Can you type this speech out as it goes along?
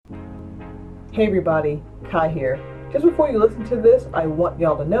Hey everybody, Kai here. Just before you listen to this, I want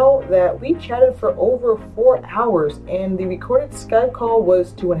y'all to know that we chatted for over 4 hours and the recorded Skype call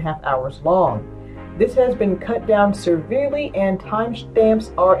was 2.5 hours long. This has been cut down severely and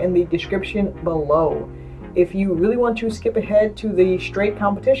timestamps are in the description below. If you really want to skip ahead to the straight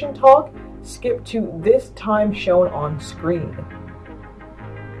competition talk, skip to this time shown on screen.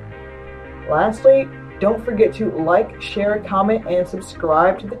 Lastly, don't forget to like, share, comment, and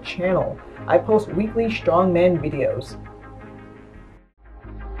subscribe to the channel. I post weekly Strongman videos.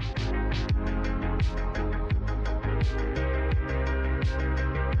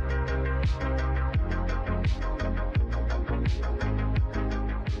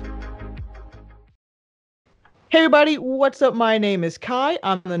 Hey everybody, what's up? My name is Kai.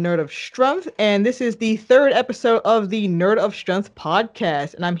 I'm the Nerd of Strength, and this is the third episode of the Nerd of Strength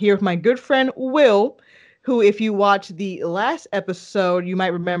podcast. And I'm here with my good friend Will, who, if you watch the last episode, you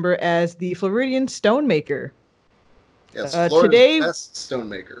might remember as the Floridian Stonemaker. Yes, Florida's best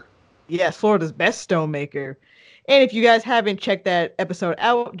stonemaker. Yes, Florida's best stonemaker. And if you guys haven't checked that episode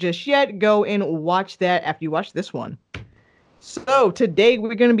out just yet, go and watch that after you watch this one. So today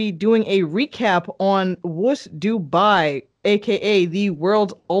we're going to be doing a recap on Wuss Dubai, aka the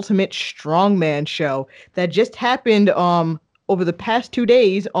world's ultimate strongman show that just happened over the past 2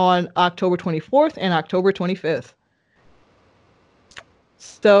 days on October 24th and October 25th.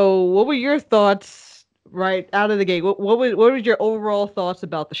 So what were your thoughts right out of the gate? What was your overall thoughts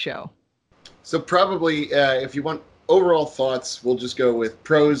about the show? So probably if you want overall thoughts, we'll just go with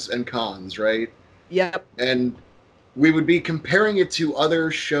pros and cons, right? Yep. And we would be comparing it to other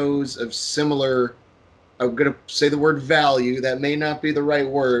shows of similar, I'm going to say the word value, that may not be the right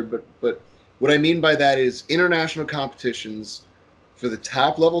word, but what I mean by that is international competitions for the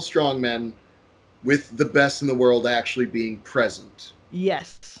top level strongmen with the best in the world actually being present.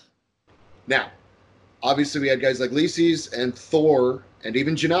 Yes. Now, obviously we had guys like Lyses and Thor and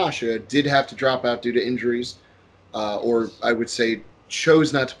even Janasha did have to drop out due to injuries, or I would say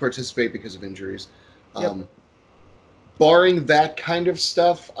chose not to participate because of injuries. Yep. Barring that kind of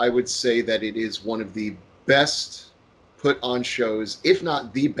stuff, I would say that it is one of the best put on shows, if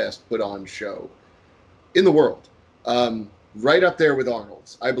not the best put on show in the world. Right up there with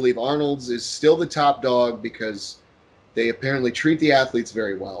Arnold's. I believe Arnold's is still the top dog because they apparently treat the athletes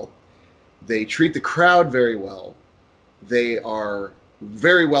very well. They treat the crowd very well. They are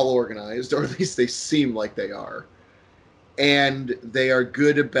very well organized, or at least they seem like they are. And they are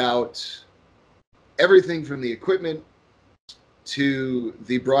good about everything from the equipment to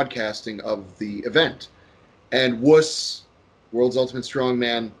the broadcasting of the event. And Wuss, World's Ultimate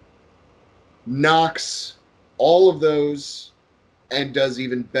Strongman, knocks all of those and does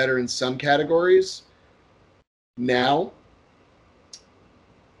even better in some categories. Now,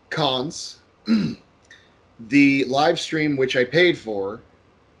 cons. The live stream, which I paid for,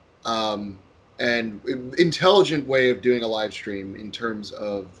 and intelligent way of doing a live stream in terms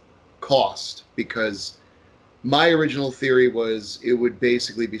of cost, because my original theory was it would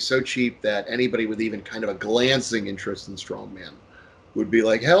basically be so cheap that anybody with even kind of a glancing interest in Strongman would be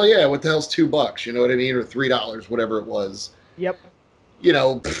like, hell yeah, what the hell's $2? You know what I mean? Or $3, whatever it was. Yep. You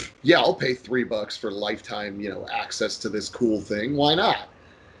know, yeah, I'll pay $3 for lifetime, access to this cool thing. Why not?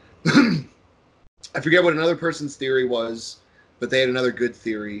 I forget what another person's theory was, but they had another good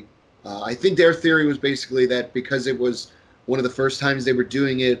theory. I think their theory was basically that because it was one of the first times they were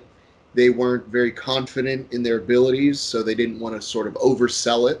doing it, they weren't very confident in their abilities, so they didn't want to sort of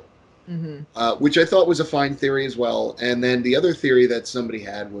oversell it, which I thought was a fine theory as well. And then the other theory that somebody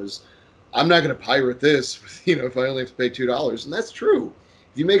had was, I'm not going to pirate this, if I only have to pay $2. And that's true.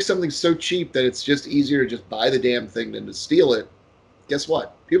 If you make something so cheap that it's just easier to just buy the damn thing than to steal it, guess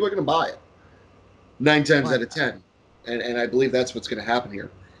what? People are going to buy it 9 times out of 10. And I believe that's what's going to happen here.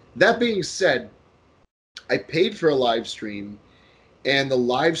 That being said, I paid for a live stream, and the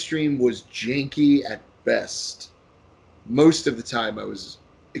live stream was janky at best. Most of the time I was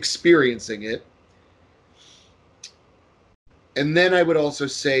experiencing it. And then I would also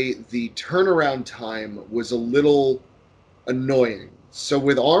say the turnaround time was a little annoying. So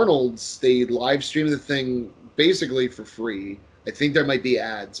with Arnold's, they live stream the thing basically for free. I think there might be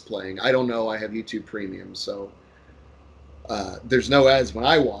ads playing. I don't know. I have YouTube Premium, so there's no ads when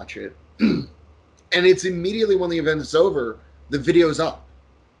I watch it. And it's immediately when the event is over, the video's up.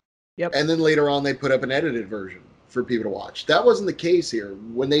 Yep. And then later on, they put up an edited version for people to watch. That wasn't the case here.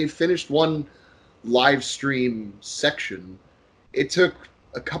 When they finished one live stream section, it took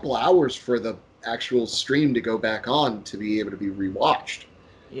a couple hours for the actual stream to go back on to be able to be rewatched.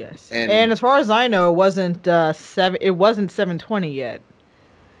 Yes. And as far as I know, it wasn't 720 yet.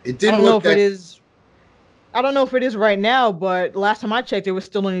 It I didn't don't know look if it that. is. I don't know if it is right now, but last time I checked, it was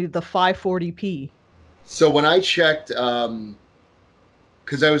still only the 540p. So when I checked, because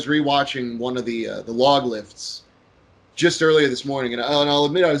I was rewatching one of the log lifts just earlier this morning, and I'll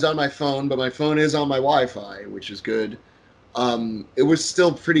admit I was on my phone, but my phone is on my Wi-Fi, which is good. It was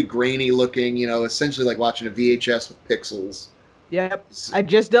still pretty grainy looking, essentially like watching a VHS with pixels. Yep. I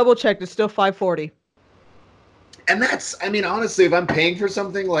just double checked. It's still 540. And that's, I mean, honestly, if I'm paying for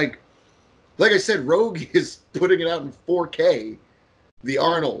something like I said, Rogue is putting it out in 4K, the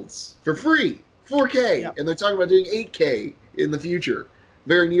Arnolds, for free, 4K, Yep. and they're talking about doing 8K in the future,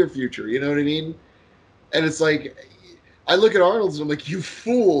 very near future. You know what I mean? And it's like, I look at Arnold's and I'm like, you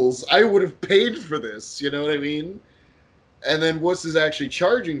fools! I would have paid for this. You know what I mean? And then Wuss is actually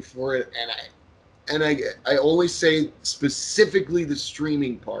charging for it, and I only say specifically the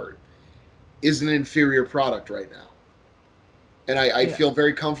streaming part is an inferior product right now, and I Yeah. feel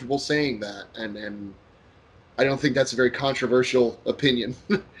very comfortable saying that, and I don't think that's a very controversial opinion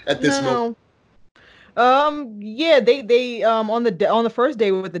at this moment. No. Yeah, they on the first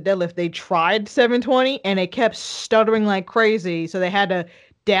day with the deadlift, they tried 720 and it kept stuttering like crazy, so they had to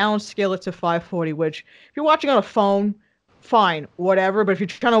downscale it to 540, which if you're watching on a phone, fine, whatever, but if you're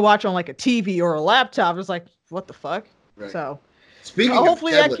trying to watch on like a TV or a laptop, it's like what the fuck? Right. So, Speaking of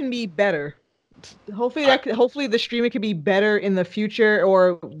hopefully that deadlift, can be better. I, Hopefully the streaming could be better in the future,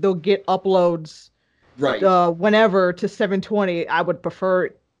 or they'll get uploads right. whenever to 720. I would prefer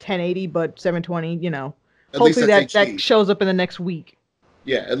 1080, but 720, At least hopefully that's that HD. shows up in the next week.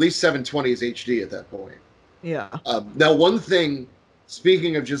 Yeah, at least 720 is HD at that point. Yeah. Now, one thing,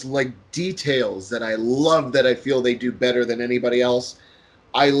 speaking of just like details that I love that I feel they do better than anybody else,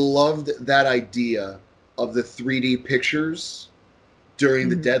 I loved that idea of the 3D pictures during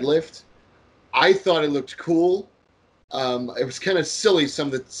the Mhm. deadlift. I thought it looked cool. It was kind of silly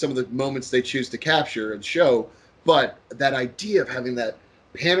some of the moments they choose to capture and show, but that idea of having that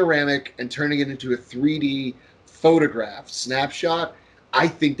panoramic and turning it into a 3D photograph snapshot, I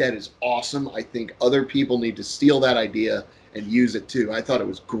think that is awesome. I think other people need to steal that idea and use it too. I thought it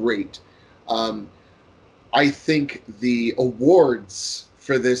was great. Um, I think the awards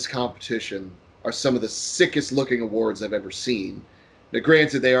for this competition are some of the sickest looking awards I've ever seen. Now,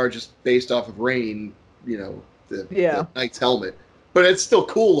 granted, they are just based off of Rain, the Yeah. Knight's helmet, but it's still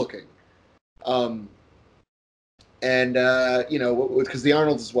cool looking. Um, and because the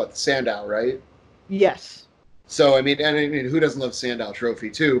Arnold's is what, Sandow, right? Yes. So I mean, who doesn't love Sandow Trophy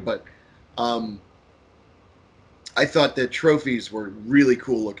too? But um, I thought that trophies were really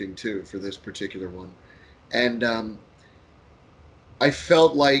cool looking too for this particular one, and I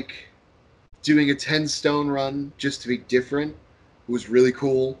felt like doing a 10 stone run just to be different was really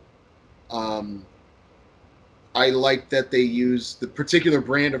cool. Um, I like that they use the particular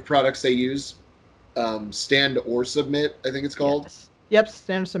brand of products they use, Stand or Submit, I think it's called. Yes. Yep.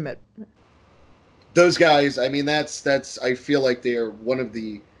 Stand submit. Those guys, I mean, that's I feel like they are one of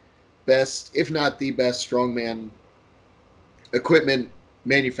the best, if not the best, strongman equipment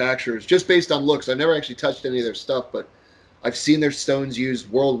manufacturers, just based on looks. I've never actually touched any of their stuff, but I've seen their stones used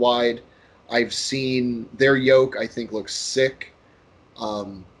worldwide. I've seen their yoke, I think looks sick.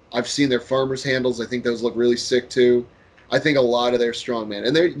 Um, I've seen their farmers handles. I think those look really sick too. I think a lot of their strongman,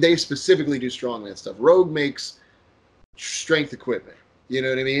 and they specifically do strongman stuff. Rogue makes strength equipment. You know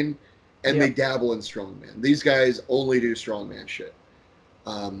what I mean? And they Yep. dabble in strongman. These guys only do strongman shit.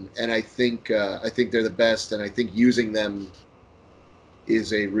 And I think they're the best, and I think using them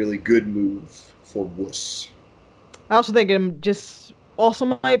is a really good move for Wuss. I also think it just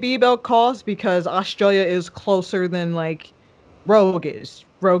also might be about cost because Australia is closer than like Rogue is.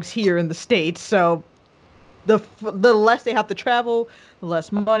 Rogue's here in the States, so the less they have to travel, the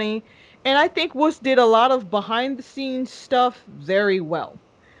less money. And I think Wuss did a lot of behind the scenes stuff very well.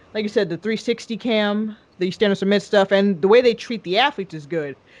 Like you said, the 360 cam, the stand up submit stuff, and the way they treat the athletes is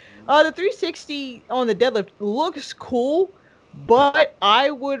good. The 360 on the deadlift looks cool, but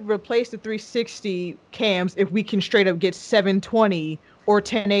I would replace the 360 cams if we can straight up get 720 or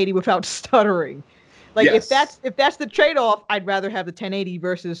 1080 without stuttering. Like Yes, if that's the trade off, I'd rather have the 1080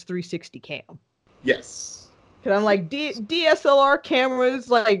 versus 360 cam. yes, Cause I'm like DSLR cameras,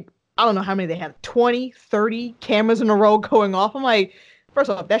 like I don't know how many they have, 20, 30 cameras in a row going off. I'm like, first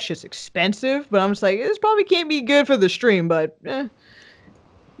off, that's just expensive, but I'm just like, this probably can't be good for the stream, but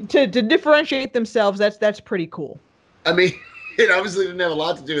to differentiate themselves, that's pretty cool. I mean, it obviously didn't have a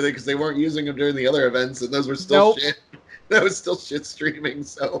lot to do with it because they weren't using them during the other events, and those were still Nope. shit. That was still shit streaming.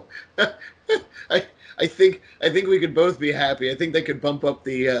 So, I think we could both be happy. I think they could bump up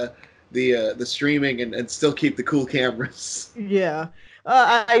the streaming and still keep the cool cameras. Yeah.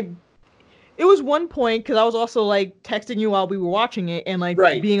 I it was one point because I was also like texting you while we were watching it and like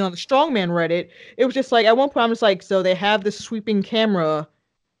Right. being on the Strongman Reddit. It was just like at one point I'm just like, so they have this sweeping camera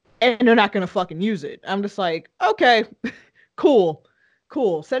and they're not gonna fucking use it. I'm just like, okay, cool,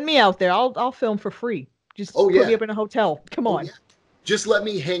 cool. Send me out there. I'll film for free. Oh Just put me yeah. up in a hotel. Come Oh on. yeah. Just let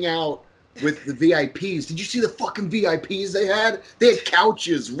me hang out with the VIPs. Did you see the fucking VIPs they had? They had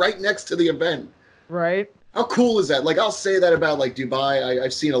couches right next to the event. Right? How cool is that? Like, I'll say that about like Dubai.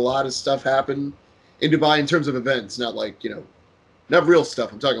 I've seen a lot of stuff happen in Dubai in terms of events, not like, not real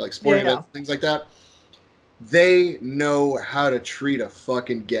stuff. I'm talking like sporting Yeah. events, things like that. They know how to treat a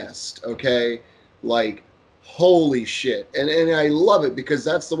fucking guest, okay? Like, holy shit. And I love it because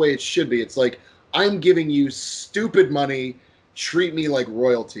that's the way it should be. It's like, I'm giving you stupid money, treat me like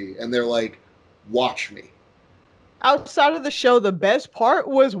royalty. And they're like, watch me. Outside of the show, the best part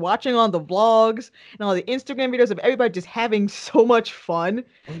was watching on the vlogs and all the Instagram videos of everybody just having so much fun.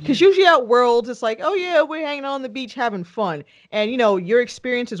 Oh, Because yeah. usually at Worlds, it's like, oh yeah, we're hanging out on the beach having fun. And your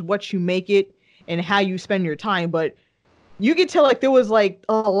experience is what you make it and how you spend your time. But you could tell like there was like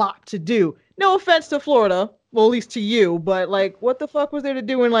a lot to do. No offense to Florida, well, at least to you, but like, what the fuck was there to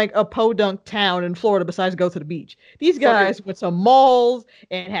do in like a podunk town in Florida besides go to the beach? These Fucking, guys went to malls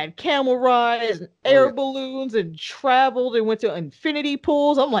and had camel rides and oh, air yeah. balloons and traveled and went to infinity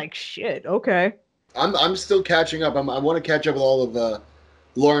pools. I'm like, shit, okay. I'm still catching up. I want to catch up with all of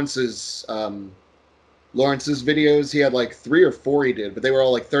Lawrence's Lawrence's videos. He had like 3 or 4 he did, but they were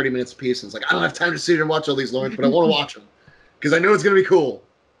all like 30 minutes apiece. And it's like, I don't have time to sit here and watch all these, Lawrence, but I want to watch them because I know it's going to be cool.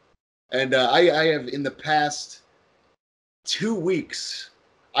 And I have, in the past 2 weeks,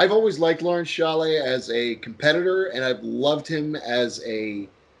 I've always liked Lawrence Chalet as a competitor, and I've loved him as a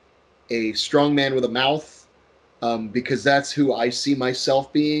strong man with a mouth, because that's who I see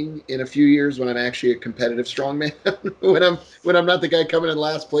myself being in a few years when I'm actually a competitive strongman. when I'm not the guy coming in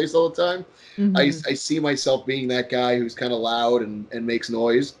last place all the time. Hmm. I see myself being that guy who's kind of loud and makes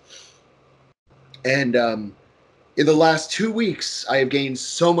noise. And in the last 2 weeks, I have gained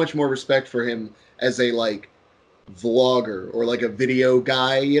so much more respect for him as a like vlogger or like a video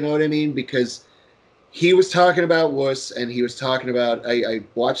guy. You know what I mean? Because he was talking about wuss, and he was talking about. I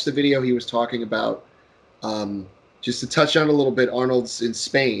watched the video. He was talking about, just to touch on a little bit. Arnold's in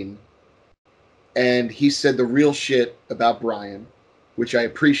Spain, and he said the real shit about Brian, which I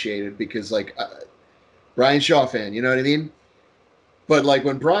appreciated because like, Brian Shaw fan. You know what I mean? But like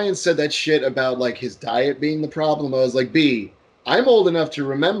when Brian said that shit about like his diet being the problem, I was like, B, I'm old enough to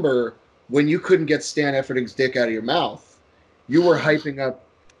remember when you couldn't get Stan Efferding's dick out of your mouth. You were hyping up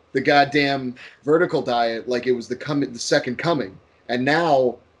the goddamn vertical diet like it was the second coming. And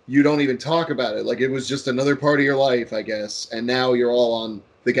now you don't even talk about it. Like it was just another part of your life, I guess. And now you're all on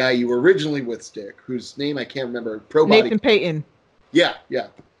the guy you were originally with, Stick, whose name I can't remember. Pro Body. Nathan Payton. Yeah, yeah.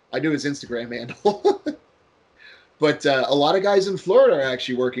 I knew his Instagram handle. But a lot of guys in Florida are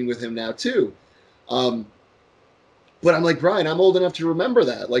actually working with him now too. Um, but I'm like, Brian, I'm old enough to remember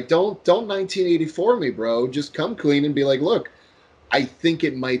that. Like, don't 1984 me, bro. Just come clean and be like, look, I think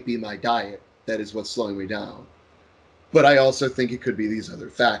it might be my diet that is what's slowing me down. But I also think it could be these other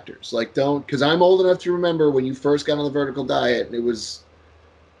factors. Like, don't, because I'm old enough to remember when you first got on the vertical diet and it was,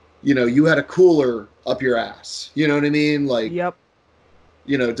 you had a cooler up your ass. You know what I mean? Like, Yep.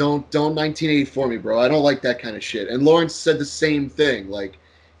 don't 1984 me, bro. I don't like that kind of shit. And Lawrence said the same thing. Like,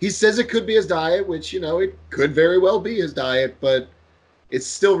 he says it could be his diet, which it could very well be his diet, but it's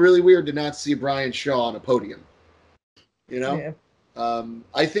still really weird to not see Brian Shaw on a podium. You know, Yeah.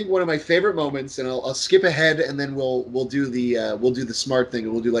 I think one of my favorite moments, and I'll skip ahead, and then we'll do the smart thing,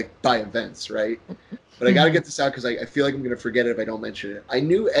 and we'll do like by events, right? But I got to Hmm. get this out because I feel like I'm going to forget it if I don't mention it. I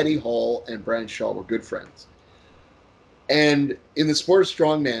knew Eddie Hall and Brian Shaw were good friends. And in the sport of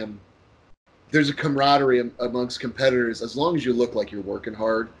strongman, there's a camaraderie amongst competitors as long as you look like you're working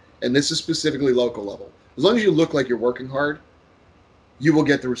hard. And this is specifically local level. As long as you look like you're working hard, you will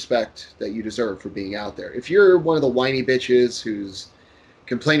get the respect that you deserve for being out there. If you're one of the whiny bitches who's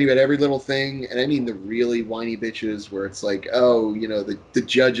complaining about every little thing, and I mean the really whiny bitches where it's like, oh, the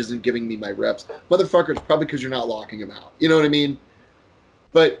judge isn't giving me my reps. Motherfucker, it's probably because you're not locking them out. You know what I mean?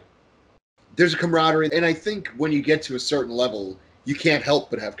 But there's a camaraderie, and I think when you get to a certain level, you can't help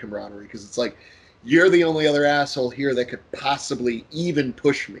but have camaraderie because it's like you're the only other asshole here that could possibly even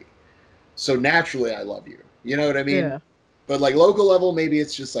push me. So naturally, I love you. You know what I mean? Yeah. But like local level, maybe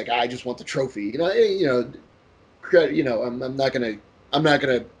it's just like I just want the trophy. I'm not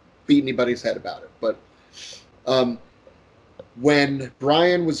gonna beat anybody's head about it. But um, when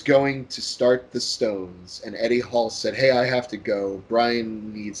Brian was going to start the Stones, and Eddie Hall said, "Hey, I have to go.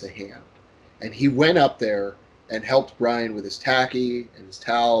 Brian needs a hand," and he went up there and helped Brian with his tacky and his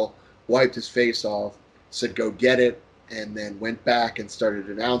towel, wiped his face off, said, go get it, and then went back and started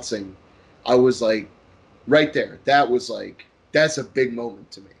announcing. I was like, right there. That was like, that's a big moment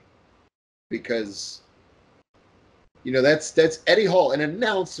to me. Because, that's Eddie Hall, an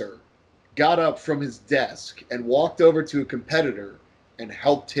announcer, got up from his desk and walked over to a competitor and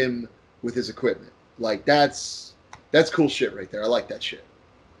helped him with his equipment. Like, that's cool shit right there. I like that shit.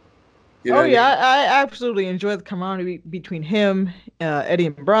 You know Oh what I yeah, mean? I absolutely enjoyed the camaraderie between him, Eddie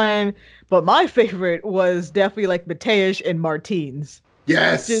and Brian. But my favorite was definitely like Mateusz and Martins.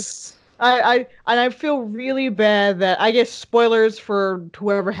 Just Yes. I feel really bad that I guess spoilers for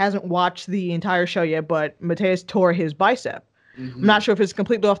whoever hasn't watched the entire show yet, but Mateus tore his bicep. I'm Mm-hmm. not sure if it's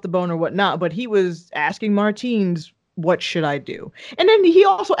completely off the bone or whatnot, but he was asking Martins, "What should I do?" And then he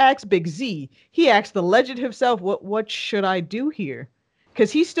also asked Big Z. He asked the legend himself, "What should I do here?" Because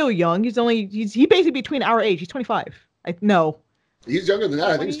he's still young. He basically between our age. He's 25. No, He's younger than that.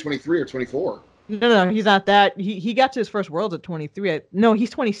 I think he's 20. 23 or 24. No, he's not that. He got to his first worlds at 23. No, he's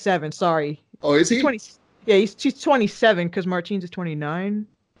 27. Sorry, Oh, is he's he? 20. Yeah, she's 27 because Martins is 29.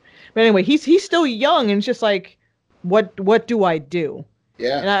 But anyway, he's still young, and it's just like, what do I do?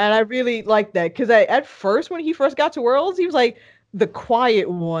 Yeah. And I really like that because at first when he first got to Worlds, he was like the quiet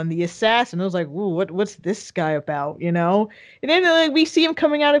one, the assassin. I was like, ooh, what's this guy about, you know? And then like we see him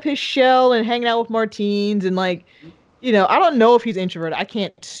coming out of his shell and hanging out with Martins and like, I don't know if he's introverted. I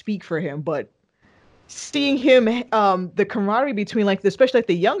can't speak for him, but seeing him, the camaraderie between like especially like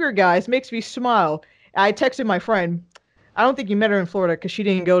the younger guys makes me smile. I texted my friend. I don't think you met her in Florida because she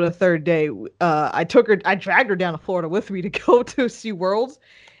didn't go the third day. I dragged her down to Florida with me to go to see Worlds,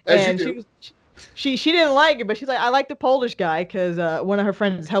 As you and do. she didn't like it, but she's like, I like the Polish guy because one of her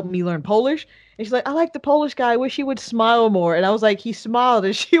friends helped me learn Polish, and she's like, I like the Polish guy. I wish he would smile more. And I was like, he smiled,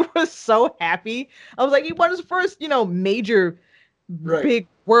 and she was so happy. I was like, he won his first, major Right. big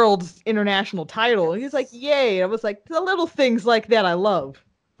Worlds international title. And he's like, yay. I was like, the little things like that I love.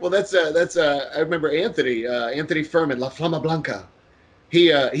 Well, I remember Anthony Furman, La Flama Blanca.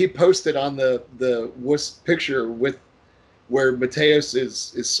 He posted on the WUS picture with where Mateus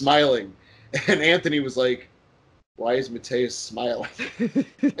is smiling, and Anthony was like, "Why is Mateus smiling?"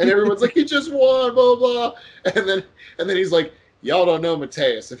 And everyone's like, "He just won, blah blah." And then he's like, "Y'all don't know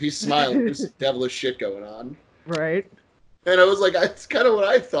Mateus. If he's smiling, there's some devilish shit going on." Right. And I was like, that's kind of what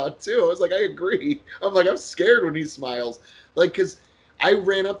I thought too. I was like, I agree. I'm like, I'm scared when he smiles, like, because I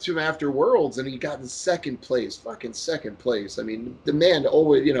ran up to him after Worlds and he got in second place, fucking second place. I mean, the man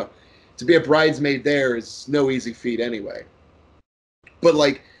always, to be a bridesmaid there is no easy feat anyway. But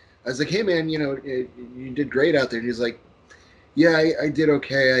like, I was like, hey man, you did great out there. And he's like, yeah, I did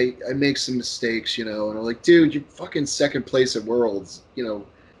okay. I make some mistakes, And I'm like, dude, you're fucking second place at Worlds.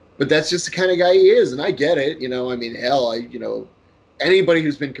 But that's just the kind of guy he is, and I get it. I mean, hell, anybody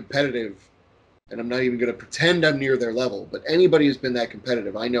who's been competitive, and I'm not even going to pretend I'm near their level, but anybody who's been that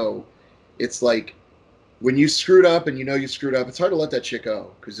competitive, I know it's like when you screwed up and you screwed up, it's hard to let that shit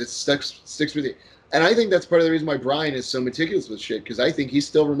go because it sticks with you. And I think that's part of the reason why Brian is so meticulous with shit because I think he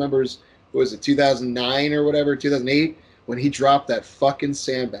still remembers, what was it, 2009 or whatever, 2008, when he dropped that fucking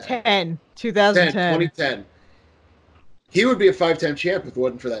sandbag. 2010. 2010. He would be a 5-time champ if it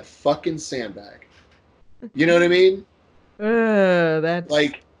wasn't for that fucking sandbag. You know what I mean? That's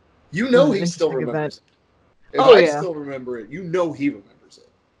Like, was an he still interesting event. remembers it. If Oh I yeah. still remember it, he remembers it.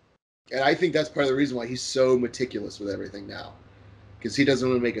 And I think that's part of the reason why he's so meticulous with everything now. Because he doesn't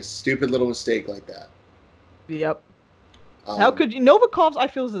want to make a stupid little mistake like that. Yep. How Um, could you? Novikov's, I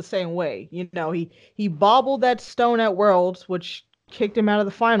feel, is the same way. He bobbled that stone at Worlds, which kicked him out of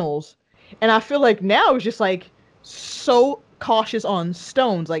the finals. And I feel like now he's just like so cautious on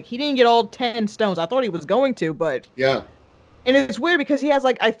stones. Like he didn't get all 10 stones. I thought he was going to, but yeah. and it's weird because he has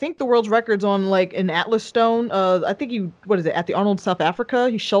like I think the world's records on like an Atlas stone. I think what is it, at the Arnold South Africa?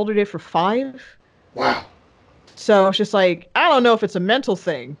 He shouldered it for 5. Wow. So it's just like I don't know if it's a mental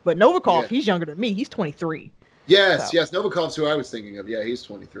thing, but Novikov, Yeah. he's younger than me. He's 23. Yes, So yes. Novikov's who I was thinking of. Yeah, he's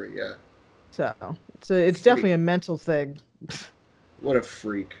 23. Yeah. so it's Freak. definitely a mental thing. What a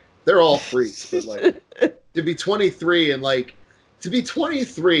freak. They're all freaks, but like, to be 23 and like, to be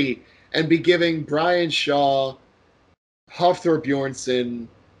 23 and be giving Brian Shaw, Hafthor Bjornsson,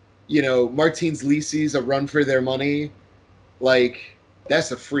 Martins Lisis a run for their money, like,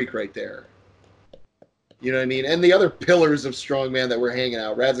 that's a freak right there. You know what I mean? And the other pillars of strongman that were hanging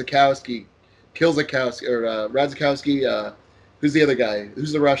out, Radzikowski, Radzikowski, who's the other guy?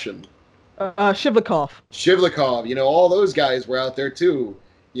 Who's the Russian? Shivlikov. Shivlikov, all those guys were out there too.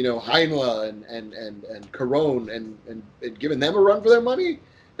 Heinla and Caron and giving them a run for their money.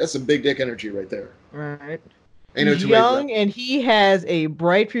 That's some big dick energy right there. Right. Ain't no He's two ways about young it. and he has a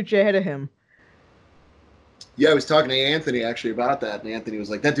bright future ahead of him. Yeah, I was talking to Anthony actually about that, and Anthony was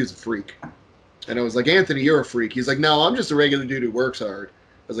like, "That dude's a freak." And I was like, "Anthony, you're a freak." He's like, "No, I'm just a regular dude who works hard."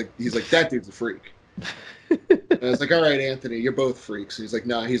 I was like, "He's like that dude's a freak." And I was like, "All right, Anthony, you're both freaks." And he's like,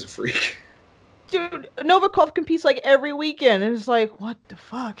 "Nah, he's a freak." Dude, Novikov competes like every weekend, and it's like, what the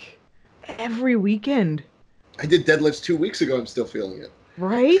fuck? Every weekend, I did deadlifts 2 weeks ago. I'm still feeling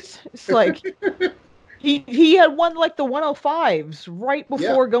right? It's like it. he had won like the 105s right Yeah.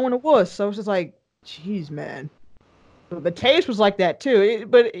 before going to Wuss. So I was just like, jeez, man. But the taste was like that too.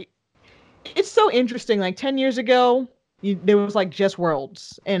 It's so interesting. Like 10 years ago, there was like just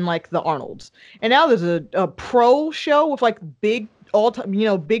Worlds and like the Arnolds, and now there's a pro show with like big all time,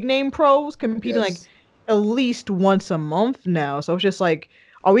 big name pros competing like Yes. at least once a month now. So it's just like,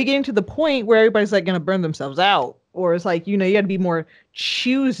 are we getting to the point where everybody's like gonna burn themselves out, or it's like you got to be more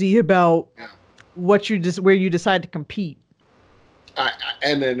choosy about Yeah. what you just where you decide to compete.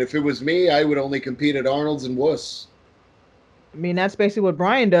 And then if it was me, I would only compete at Arnold's and Wuss. I mean, that's basically what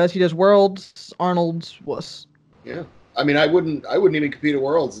Brian does. He does Worlds, Arnold's, Wuss. Yeah. I mean, I wouldn't even compete at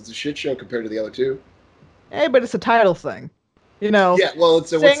Worlds. It's a shit show compared to the other two. Hey, but it's a title thing. You know, Yeah. Well,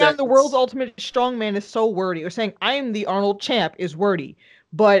 it's what's saying I'm that? the world's ultimate strongman is so wordy, or saying I am the Arnold champ is wordy.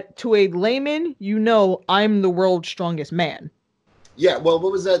 But to a layman, I'm the world's strongest man. Yeah. Well,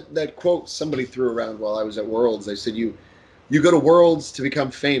 what was that quote somebody threw around while I was at Worlds? They said you go to Worlds to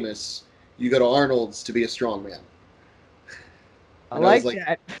become famous. You go to Arnold's to be a strongman. I And I was like like,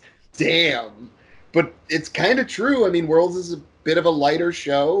 that. damn. But it's kind of true. I mean, Worlds is a bit of a lighter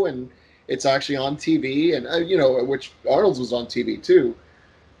show, and it's actually on TV, and which Arnold's was on TV too.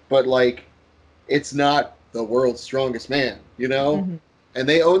 But like, it's not the world's strongest man. Hmm. And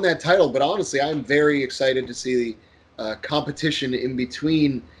they own that title. But honestly, I'm very excited to see the competition in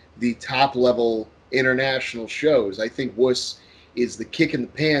between the top level international shows. I think Wuss is the kick in the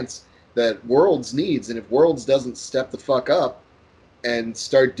pants that Worlds needs, and if Worlds doesn't step the fuck up and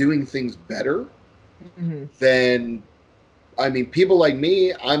start doing things better, Hmm. then I mean, people like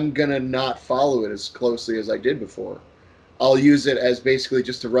me, I'm gonna not follow it as closely as I did before. I'll use it as basically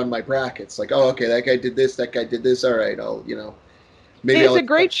just to run my brackets. Like, oh, okay, that guy did this, that guy did this. All right, maybe It's I'll a accept.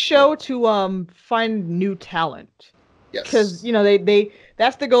 great show to find new talent. Because Yes, they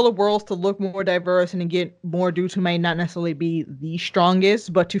that's the goal of Worlds, to look more diverse and to get more dudes who may not necessarily be the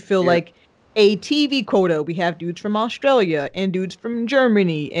strongest, but to feel yeah, like a TV quota. We have dudes from Australia and dudes from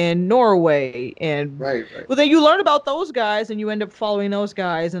Germany and Norway, and right, right. well, then you learn about those guys and you end up following those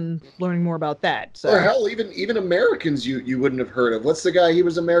guys and learning more about that. Or So hell, even Americans you wouldn't have heard of. What's the guy? He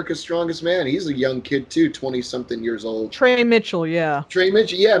was America's Strongest Man. He's a young kid too, 20 something years old. Trey Mitchell, yeah, Trey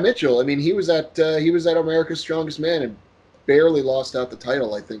Mitchell, yeah, Mitchell. I mean, he was at America's Strongest Man and barely lost out the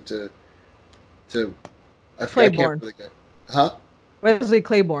title. I think to I can't Claiborne, really get, huh? Wesley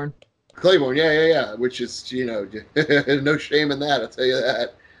Claiborne. Claiborne, yeah, yeah, yeah. Which is no shame in that. I'll tell you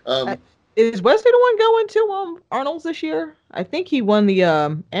that. Uh, Um, is Wesley the one going to Arnold's this year? I think he won the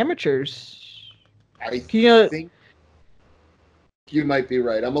amateurs. I You know, think you might be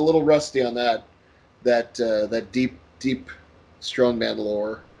right. I'm a little rusty on that deep strongman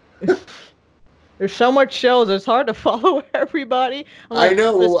lore. there's so much shows, it's hard to follow everybody. I'm I like,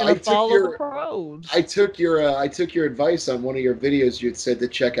 know. I'm just Well, gonna follow the pros. I took your advice on one of your videos. You had said to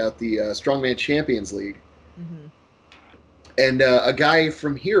check out the Strongman Champions League, Hmm. and a guy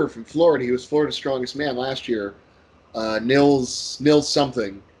from here, from Florida, he was Florida's strongest man last year. Nils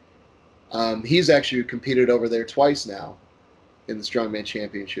something. He's actually competed over there twice now in the Strongman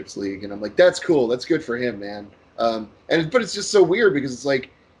Championships League, and I'm like, that's cool. That's good for him, man. But it's just so weird because it's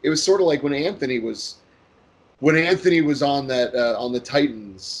like it was sort of like when Anthony was on that on the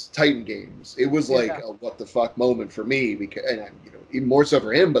Titan games. It was like Yeah. a what the fuck moment for me because and even more so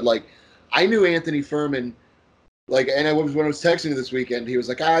for him. But like I knew Anthony Furman. Like, and when I was texting him this weekend, he was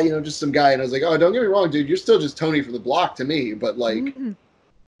like, just some guy, and I was like, oh, don't get me wrong, dude, you're still just Tony from the block to me, but like, Mhm.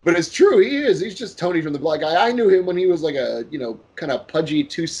 but it's true, he is. He's just Tony from the block. I knew him when he was like a kind of pudgy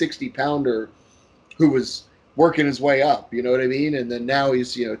 260 pounder who was working his way up. You know what I mean? And then now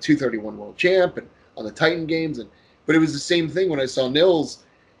he's 231 world champ and on the Titan games, but it was the same thing when I saw Nils.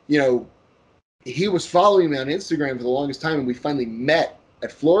 You know, he was following me on Instagram for the longest time, and we finally met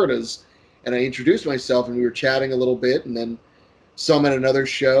at Florida's, and I introduced myself, and we were chatting a little bit, and then saw him at another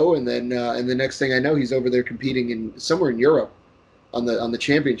show, and the next thing I know, he's over there competing in somewhere in Europe on the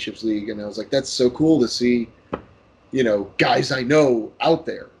Championships League, and I was like, that's so cool to see, guys I know out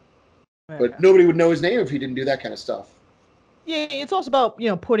there, but Yeah. nobody would know his name if he didn't do that kind of stuff. Yeah, it's also about,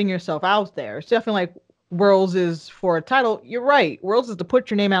 putting yourself out there. It's definitely like Worlds is for a title. You're right. Worlds is to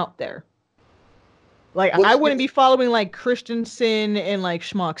put your name out there. Like Well, I wouldn't be following like Christensen and like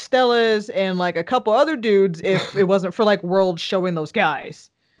Schmock Stellas and like a couple other dudes if it wasn't for like World showing those guys.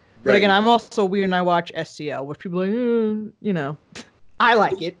 But again, right. I'm also weird and I watch SCL, which people are like, you know, I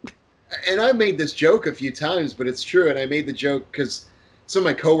like it. And I made this joke a few times, but it's true. And I made the joke because some of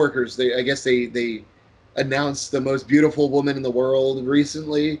my coworkers, I guess they announced the most beautiful woman in the world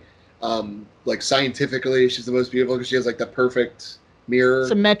recently. Like scientifically, she's the most beautiful because she has like the perfect mirror.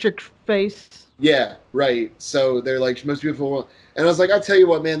 Symmetric face. Yeah, right. So they're like most beautiful woman. And I was like, I'll tell you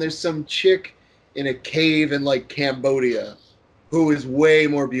what, man. There's some chick in a cave in like Cambodia who is way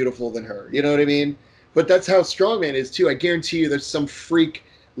more beautiful than her. You know what I mean? But that's how Strongman is too. I guarantee you, there's some freak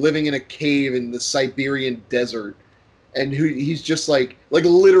living in a cave in the Siberian desert, and who he's just like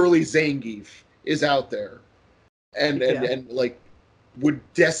literally Zangief is out there, and Yeah. and like would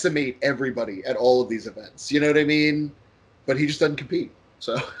decimate everybody at all of these events. You know what I mean? But he just doesn't compete.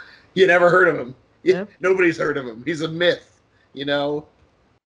 So you never heard of him. Yep. Nobody's heard of him. He's a myth. You know.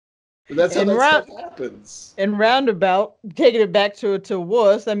 But that's how And that stuff happens. and roundabout, taking it back to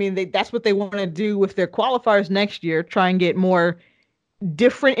WUS, I mean, that's what they want to do with their qualifiers next year. Try and get more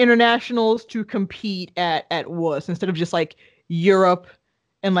different internationals to compete at WUS instead of just like Europe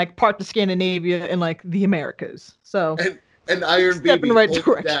and like parts of Scandinavia and like the Americas. So And Iron step in the Baby right holds it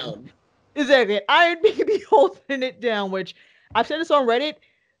direction. down. Exactly. Iron Baby holding it down, which I've said this on Reddit.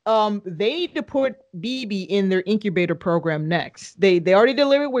 They need to put BB in their incubator program next. They already did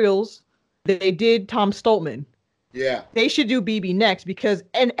Larry Wheels. They did Tom Stoltman. Yeah. They should do BB next because,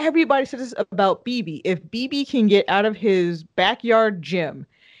 and everybody says this about BB. If BB can get out of his backyard gym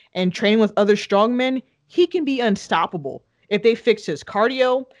and train with other strongmen, he can be unstoppable. If they fix his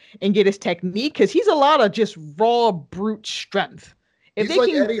cardio and get his technique, because he's a lot of just raw brute strength. If He's they like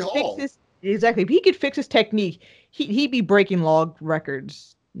can Eddie fix Hall. his exactly, if he could fix his technique, he'd be breaking log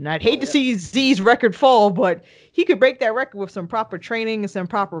records. And I'd Oh hate to yeah. see Z's record fall, but he could break that record with some proper training and some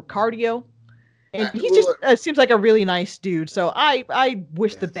proper cardio. And he's Well, just seems like a really nice dude. So I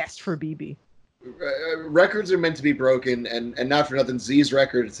wish the yes. best for BB. Records are meant to be broken, and not for nothing. Z's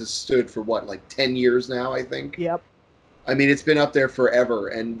records has stood for what, like 10 years now, I think. Yep. I mean, it's been up there forever,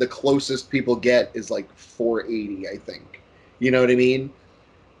 and the closest people get is like 480, I think. You know what I mean?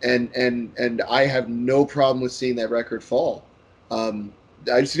 And I have no problem with seeing that record fall.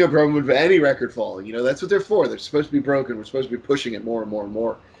 I just see no problem with any record falling. You know, that's what they're for. They're supposed to be broken. We're supposed to be pushing it more and more and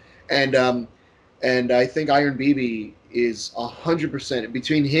more. And and I think Iron BB is 100%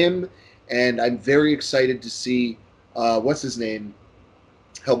 between him, and I'm very excited to see what's his name.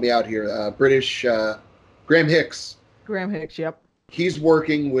 Help me out here. British Graham Hicks. Graham Hicks. Yep. He's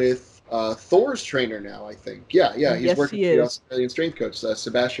working with Thor's trainer now, I think. Yeah, he's Yes, working he with the is. Australian strength coach,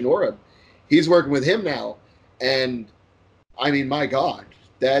 Sebastian Oreb. He's working with him now, and I mean, my God,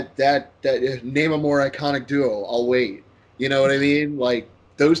 that name a more iconic duo. I'll wait. You know what I mean? Like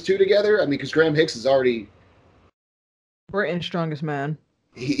those two together. I mean, because Graham Hicks is already Britain's strongest man.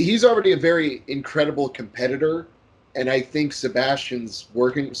 he's already a very incredible competitor, and I think Sebastian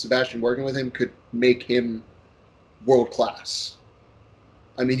working with him could make him world class.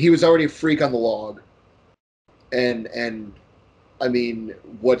 I mean, he was already a freak on the log, and I mean,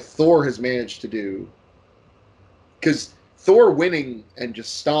 what Thor has managed to do, because Thor winning and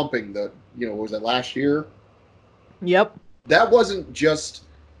just stomping what was that last year? Yep. That wasn't just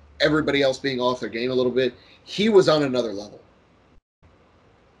everybody else being off their game a little bit. He was on another level,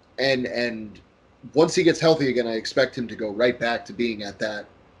 and once he gets healthy again, I expect him to go right back to being at the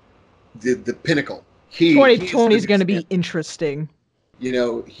pinnacle. 2020 He's is the going new to be standard. interesting. You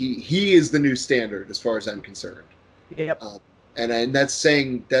know, he is the new standard as far as I'm concerned. Yep. And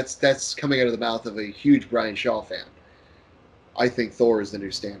that's coming out of the mouth of a huge Brian Shaw fan. I think Thor is the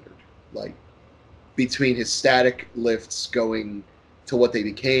new standard. Like between his static lifts going to what they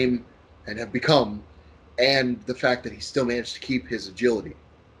became and have become, and the fact that he still managed to keep his agility.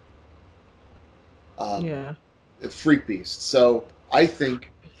 Yeah. A freak beast. So I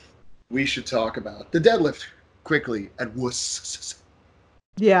think we should talk about the deadlift quickly at Wuss.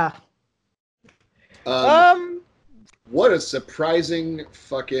 Yeah. Um, Um, what a surprising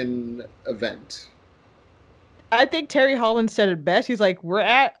fucking event. I think Terry Holland said it best. He's like, we're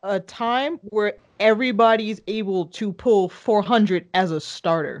at a time where everybody's able to pull 400 as a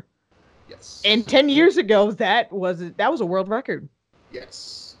starter. Yes. And 10 years ago, that was a world record.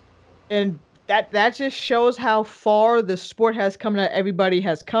 Yes. And that just shows how far the sport has come and everybody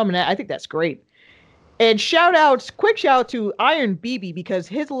has come. And I think that's great. And quick shout out to Iron BB because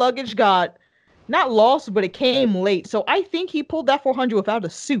his luggage got not lost, but it came late. So I think he pulled that 400 without a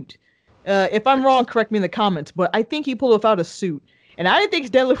suit. If I'm wrong, correct me in the comments, but I think he pulled without a suit. And I didn't think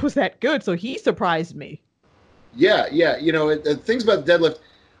his deadlift was that good, so he surprised me. Yeah, yeah. Things about the deadlift.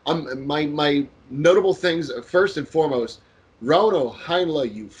 My notable things. First and foremost, Rauno Heinle,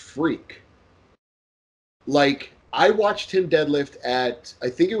 you freak. Like I watched him deadlift at I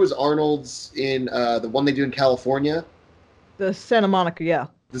think it was Arnold's in the one they do in California, The Santa Monica, yeah.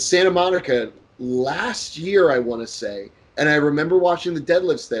 the Santa Monica last year, I want to say, and I remember watching the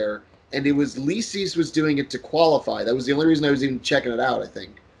deadlifts there, and it was Lisis was doing it to qualify. That was the only reason I was even checking it out, I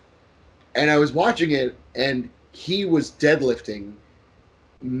think. And I was watching it, and he was deadlifting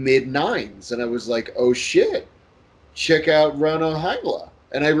mid nines, and I was like, "Oh shit! Check out Rana Hangla."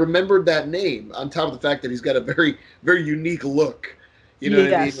 And I remembered that name on top of the fact that he's got a very, very unique look. You know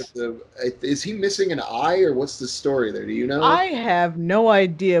what I mean? Yes. Is he missing an eye, or what's the story there? Do you know? I have no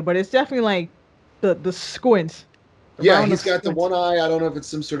idea, but it's definitely like the squint. Yeah, Around the he's got the squint. one eye. I don't know if it's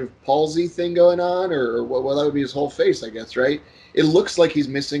some sort of palsy thing going on, or well, that would be his whole face, I guess, right? It looks like he's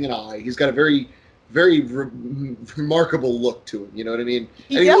missing an eye. He's got a very, very remarkable look to him. You know what I mean?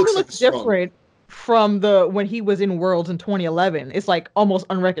 He And he definitely looks like a looks strong. different from the when he was in Worlds in 2011. It's like almost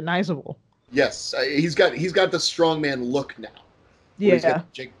unrecognizable. Yes, he's got the strongman look now, where he's got Yeah.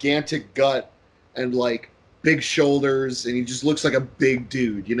 gigantic gut and like big shoulders, and he just looks like a big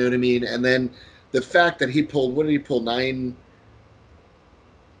dude. You know what I mean? And then the fact that he pulled, what did he pull? Nine.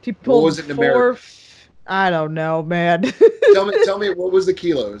 He What pulled was it in America? I don't know, man. Tell me, what was the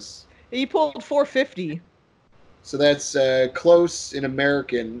kilos? He pulled 450. So that's close in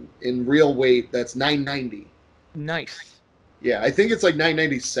American. In real weight, that's 990. Nice. Yeah, I think it's like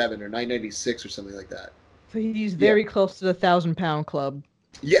 997 or 996 or something like that. So he's Yeah, very close to the 1,000 pound club.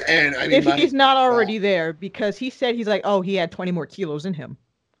 yeah, and I mean, If my he's not God. already there, because he said he's like, oh, he had 20 more kilos in him.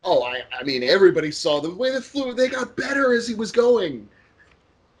 Oh, I mean, everybody saw the way the flew. They got better as he was going.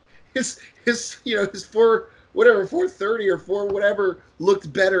 His four whatever 430 or four whatever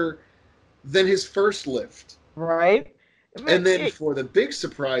looked better than his first lift. Right? And But then for the big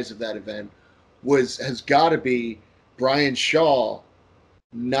surprise of that event has got to be Brian Shaw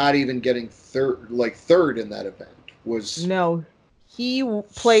not even getting third in that event was no, he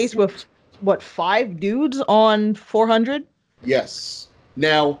plays with what, 5 dudes on 400? yes.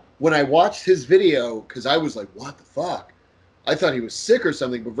 Now, when I watched his video, because I was like, what the fuck? I thought he was sick or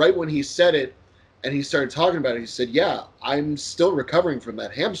something, but right when he said it and he started talking about it, he said, yeah, I'm still recovering from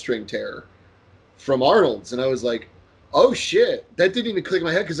that hamstring tear from Arnold's. And I was like, oh shit. That didn't even click in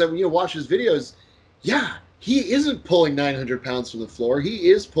my head because I watch his videos. Yeah, he isn't pulling 900 pounds from the floor. He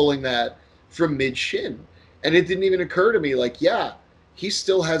is pulling that from mid shin. And it didn't even occur to me, like, yeah, he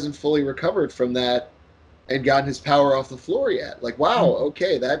still hasn't fully recovered from that and gotten his power off the floor yet. Like, wow,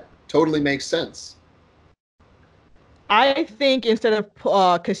 okay, that totally makes sense. I think instead of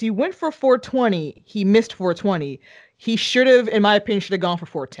because he went for 420, he missed 420. He should have, in my opinion, should have gone for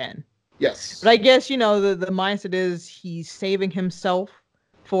 410. But Yes. I guess the mindset is he's saving himself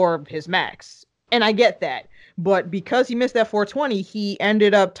for his max, and I get that. But because he missed that 420, he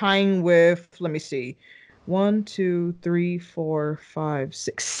ended up tying with, let me see, one, two, three, four, five,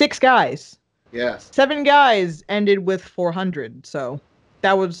 six guys. Yes. 7 guys ended with 400. So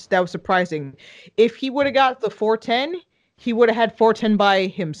that was surprising. If he would have got the 410, he would have had 410 by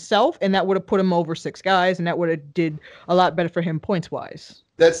himself, and that would have put him over 6 guys, and that would have did a lot better for him points wise.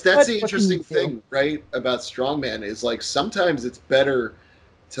 That's But the what can you interesting do? thing, right, about strongman is like sometimes it's better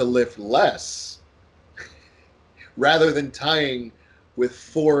to lift less rather than tying with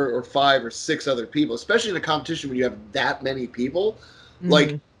 4 or 5 or 6 other people, especially in a competition when you have that many people.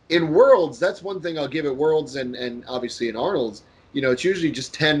 Like Hmm. in Worlds, that's one thing I'll give it. Worlds and obviously in Arnold's, it's usually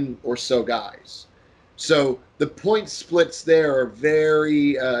just 10 or so guys. So the point splits there are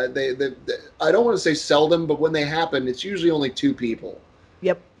very they I don't want to say seldom, but when they happen, it's usually only 2 people.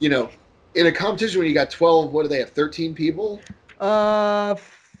 Yep. You know, in a competition when you got 12, what do they have? 13 people,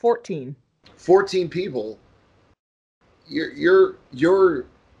 14. 14 people. You're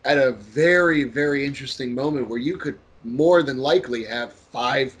at a very very interesting moment where you could more than likely have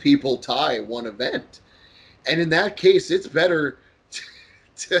 5 people tie one event, and in that case, it's better to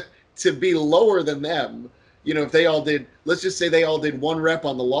to, to be lower than them. If they all did, let's just say they all did 1 rep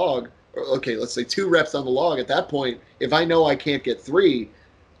on the log, or okay, let's say 2 reps on the log. At that point, if I know I can't get 3,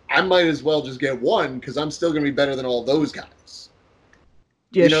 I might as well just get 1 because I'm still going to be better than all those guys.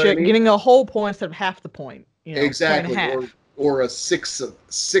 Yeah, You know what I shit, mean? getting a whole point instead of half the point. Point and a Exactly, or half. or a sixth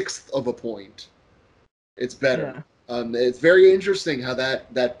of a point. It's better. Yeah. It's very interesting how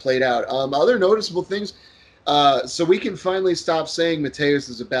that played out. Other noticeable things. So we can finally stop saying Mateus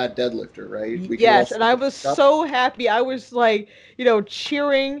is a bad deadlifter, right? We can all Yes, and I was stop. so happy. I was like,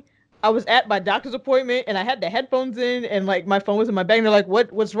 cheering. I was at my doctor's appointment and I had the headphones in and like my phone was in my bag. And they're like,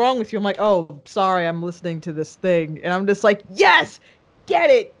 what's wrong with you? I'm like, oh, sorry, I'm listening to this thing. And I'm just like, yes, get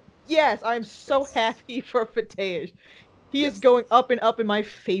it. Yes, I'm so Yes. happy for Fatej. He is Yes. going up and up in my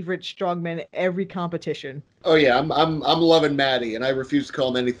favorite strongman in every competition. Oh yeah, I'm loving Maddie, and I refuse to call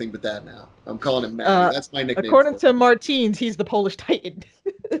him anything but that now. I'm calling him Maddie. That's my nickname According for him. to Martins, he's the Polish Titan.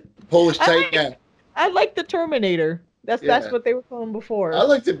 Polish I Titan. like Yeah, I like the Terminator. That's yeah. what they were calling I before.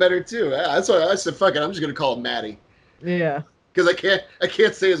 liked it better too. That's why I said, "Fuck it." I'm just gonna call him Maddie Yeah. because I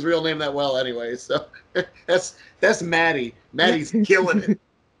can't say his real name that well anyway. So that's Maddie. Maddie's killing it.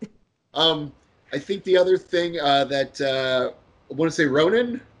 Um, I think the other thing that I want to say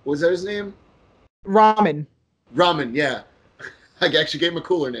Ronan, was that his name? Ramen. Ramen. Yeah, I actually gave him a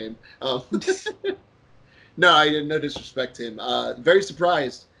cooler name. No, I didn't. No disrespect to him. Very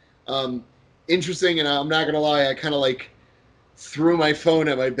surprised. Um, Interesting, and I'm not gonna lie. I kind of like threw my phone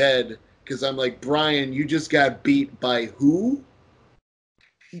at my bed because I'm like, Brian, you just got beat by who?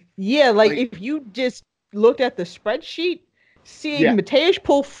 Yeah, like Like, if you just looked at the spreadsheet, yeah, seeing Mateusz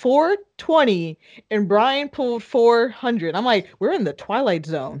pull 420 and Brian pulled 400. I'm like, we're in the Twilight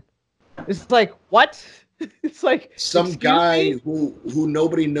Zone. It's like, what? It's like, some excuse guy me? who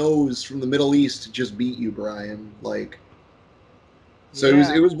nobody knows from the Middle East just beat you, Brian. Like, so it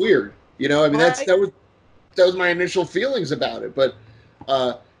Yeah. was weird. You know, I mean, Right. that was my initial feelings about it. But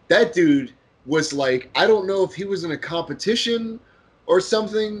uh, that dude was like, I don't know if he was in a competition or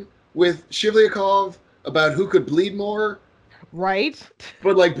something with Shivlyakov about who could bleed more. Right.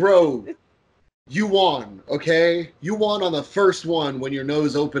 But like, bro, you won, okay? You won on the first one when your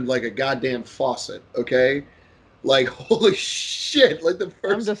nose opened like a goddamn faucet, okay? Like, holy shit! Like the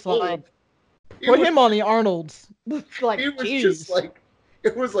I'm first just pull, like, it put was him on the Arnolds. Like, it was just jeez. like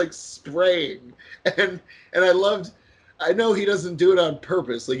it was like spraying, and I loved. I know he doesn't do it on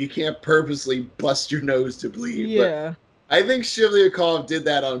purpose. Like you can't purposely bust your nose to bleed, but Yeah. I think Shivlyakov did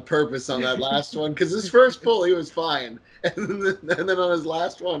that on purpose on that last one because his first pull he was fine, and then on his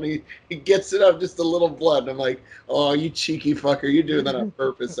last one he gets it up just a little blood. And I'm like, oh, you cheeky fucker, you're doing that on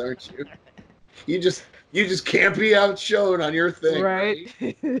purpose, aren't you? You just can't be outshone on your thing, Right.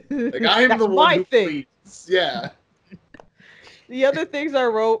 right? Like I'm the That's one my who thing. bleeds. Yeah. The other things I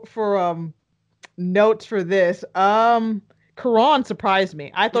wrote for notes for this. Karan surprised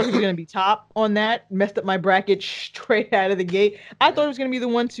me. I thought he was gonna be top on that. Messed up my bracket straight out of the gate. I thought he was gonna be the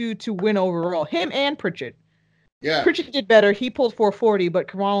one to win overall. Him and Pritchett. Yeah. Pritchett did better. He pulled 440, but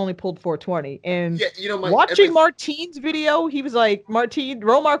Karan only pulled 420. And Yeah, you know my watching Martine's video, he was like,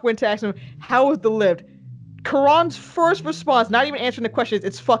 Romark went to ask him, how was the lift? Karan's first response, not even answering the question, is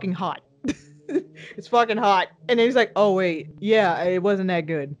it's fucking hot. It's fucking hot. And then he's like, oh wait, yeah, it wasn't that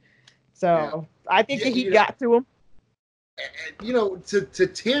good. yeah. So I think Yeah, the heat got to him. to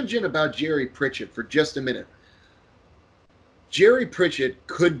tangent about Jerry Pritchett for just a minute. Jerry Pritchett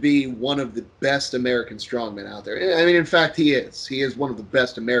could be one of the best American strongmen out there. I mean, in fact, he is. He is one of the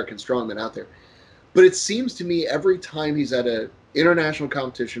best American strongmen out there. But it seems to me every time he's at a international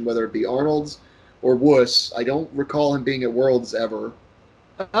competition, whether it be Arnold's or Wuss, I don't recall him being at Worlds ever.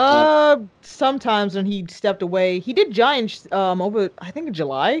 Uh, Sometimes when he stepped away, he did Giants over I think in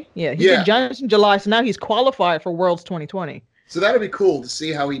July. Yeah, he did yeah, Giants in July, so now he's qualified for Worlds 2020. so that'd be cool to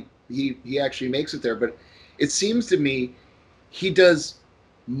see how he actually makes it there. But it seems to me he does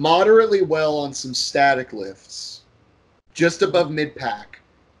moderately well on some static lifts, just above mid pack,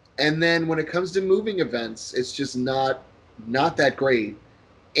 and then when it comes to moving events, it's just not that great,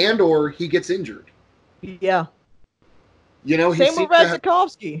 and or he gets injured. Yeah. You know, he Same with seems to have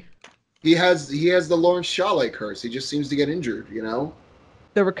Radzikovsky. he has the Lawrence Shaw curse. He just seems to get injured. You know,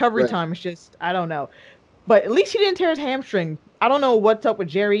 The recovery right? time is just I don't know. But at least he didn't tear his hamstring. I don't know what's up with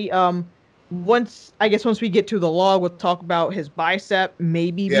Jerry. Once we get to the log, we'll talk about his bicep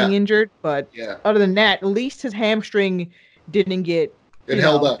maybe being Yeah, injured. But yeah. other than that, at least his hamstring didn't get. It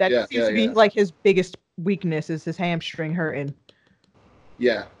held up. That Yeah, seems yeah, to be yeah, like his biggest weakness is his hamstring hurting.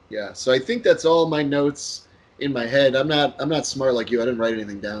 yeah, yeah. So I think that's all my notes in my head. I'm not smart like you. I didn't write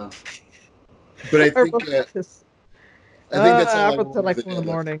anything down. But I wrote this. I think that's I all I wrote wrote till was like the 4 in the deadlift.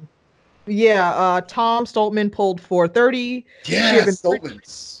 morning. Yeah, Tom Stoltman pulled 430. Yeah,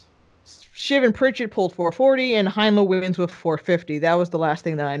 Stoltman's. Shiv and Pritchett pulled 440, and Heinle wins with 450. That was the last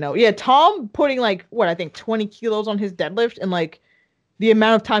thing that I know. Yeah, Tom putting like what I think 20 kilos on his deadlift, and like the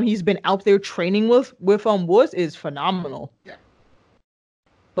amount of time he's been out there training with Woods is phenomenal. Yeah,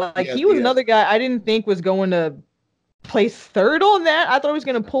 But like yeah, he was another guy I didn't think was going to place third on that. I thought he was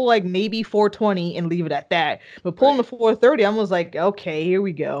going to pull like maybe 420 and leave it at that. But pulling right. the 430, I was like, okay, here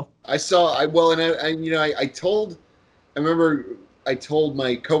we go. I saw. I well, and I you know I told. I remember I told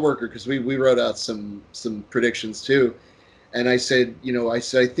my coworker, because we wrote out some predictions too, and I said, I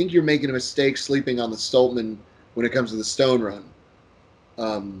think you're making a mistake sleeping on the Stoltman when it comes to the Stone Run.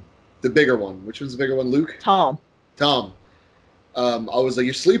 The bigger one. Which one's the bigger one, Luke? Tom. Tom. I was like,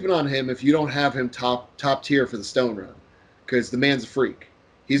 you're sleeping on him if you don't have him top tier for the Stone Run, because the man's a freak.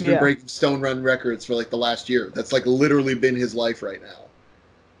 He's been breaking Stone Run records for like the last year. That's like literally been his life right now.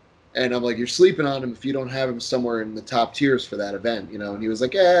 And I'm like, you're sleeping on him if you don't have him somewhere in the top tiers for that event, And he was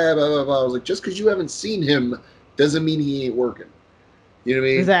like, blah, blah, blah. I was like, just because you haven't seen him doesn't mean he ain't working. You know what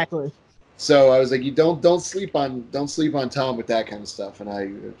I mean? Exactly. So I was like, you don't sleep on Tom with that kind of stuff.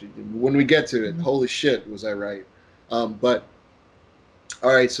 And when we get to it, holy shit, was I right? But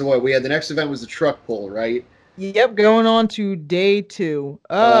all right, so what we had, the next event was the truck pull, right? Yep, going on to day 2.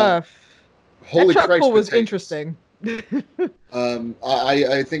 That Holy truck Christ, pull was Mateus. Interesting.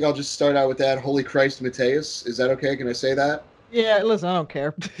 I think I'll just start out with that. Holy Christ, Mateus. Is that okay? Can I say that? Yeah, listen, I don't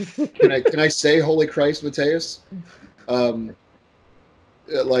care. Can I say Holy Christ, Mateus? I mean,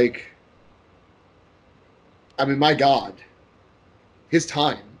 my God, his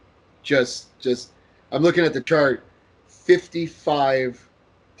time, just I'm looking at the chart,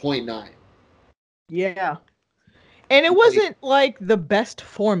 55.9. Yeah. And it wasn't like the best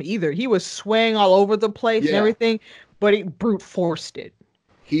form either. He was swaying all over the place and everything, but he brute forced it.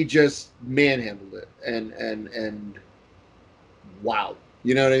 He just manhandled it, and wow,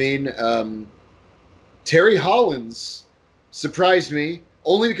 you know what I mean? Terry Hollins surprised me,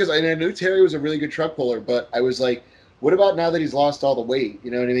 only because I knew Terry was a really good truck puller, but I was like, what about now that he's lost all the weight?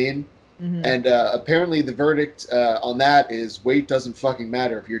 You know what I mean? Mm-hmm. And apparently the verdict on that is weight doesn't fucking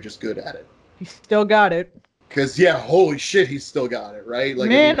matter if you're just good at it. He still got it. Because, holy shit, he still got it, right? Like,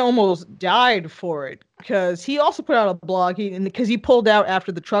 Man almost died for it. Because he also put out a blog, because he pulled out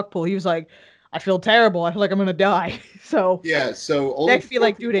after the truck pull. He was like, I feel terrible. I feel like I'm going to die. So, so only that could be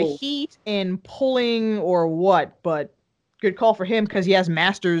like due to heat and pulling or what, but good call for him because he has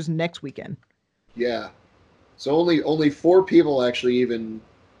Masters next weekend. Yeah. So only 4 people actually even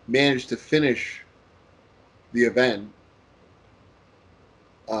managed to finish the event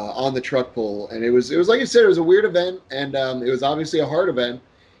on the truck pull, and it was like you said, it was a weird event, and it was obviously a hard event.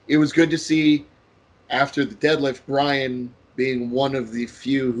 It was good to see after the deadlift, Brian being one of the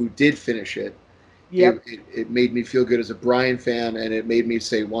few who did finish it. Yep. It made me feel good as a Brian fan, and it made me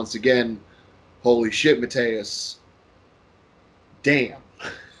say once again, holy shit, Mateus. Damn.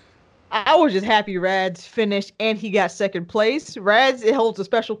 I was just happy Rads finished and he got second place. Rads, it holds a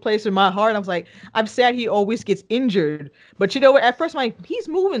special place in my heart. I was like, I'm sad he always gets injured. But you know what? At first, I'm like, he's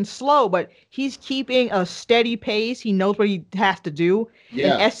moving slow, but he's keeping a steady pace. He knows what he has to do.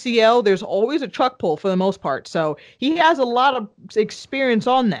 Yeah. In SCL, there's always a truck pull for the most part. So he has a lot of experience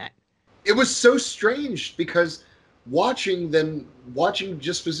on that. It was so strange because watching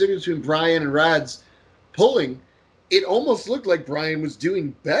just specifically between Brian and Rads pulling, it almost looked like Brian was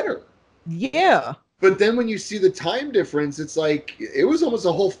doing better. Yeah. But then when you see the time difference, it's like it was almost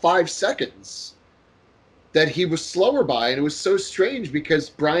a whole 5 seconds that he was slower by. And it was so strange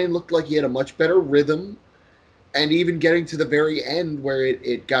because Brian looked like he had a much better rhythm. And even getting to the very end where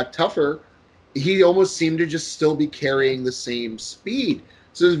it got tougher, he almost seemed to just still be carrying the same speed.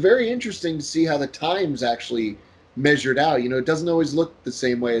 So it was very interesting to see how the times actually measured out. It doesn't always look the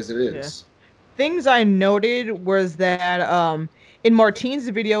same way as it is. Yeah. Things I noted was that in Martine's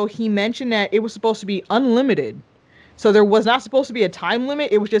video, he mentioned that it was supposed to be unlimited. So there was not supposed to be a time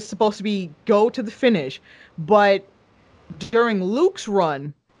limit. It was just supposed to be go to the finish. But during Luke's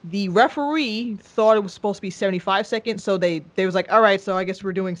run, the referee thought it was supposed to be 75 seconds. So they was like, all right, so I guess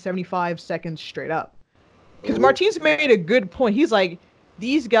we're doing 75 seconds straight up. Because Martine's made a good point. He's like,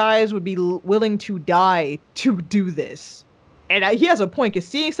 these guys would be willing to die to do this. And he has a point, because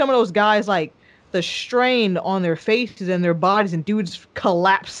seeing some of those guys, like, the strain on their faces and their bodies and dudes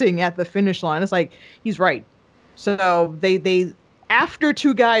collapsing at the finish line, it's like, he's right. So they after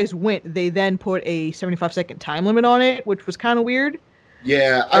 2 guys went, they then put a 75-second time limit on it, which was kind of weird.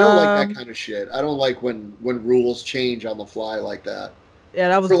 Yeah, I don't like that kind of shit. I don't like when rules change on the fly like that. Yeah,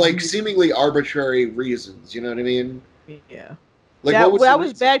 that was for like seemingly arbitrary reasons. You know what I mean? Yeah. Like that was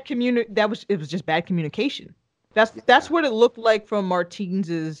bad it was just bad communication. That's what it looked like from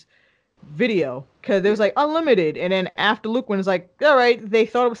Martine's video, because it was like unlimited, and then after Luke went, it's like, all right, they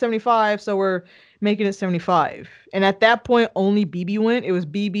thought it was 75, so we're making it 75. And at that point, only BB went. It was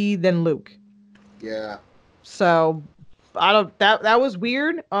BB then Luke. Yeah. So that was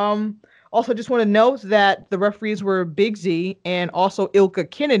weird. Also, just want to note that the referees were Big Z and also Ilka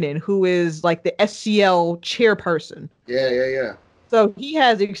Kinnunen, who is like the SCL chairperson. Yeah. So he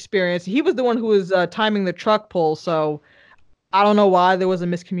has experience. He was the one who was timing the truck pull. So I don't know why there was a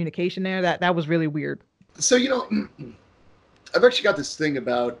miscommunication there. That was really weird. So, I've actually got this thing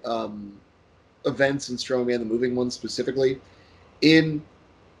about events in Strongman, the moving ones specifically. This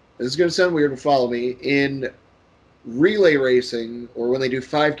is going to sound weird, but follow me. In relay racing, or when they do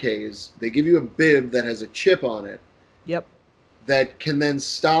 5Ks, they give you a bib that has a chip on it. Yep. That can then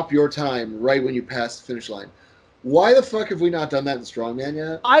stop your time right when you pass the finish line. Why the fuck have we not done that in Strongman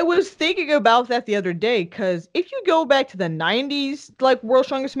yet? I was thinking about that the other day because if you go back to the 90s, like World's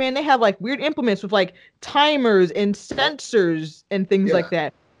Strongest Man, they have like weird implements with like timers and sensors and things Yeah. like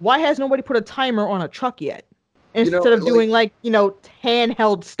that. Why has nobody put a timer on a truck yet? Instead of doing handheld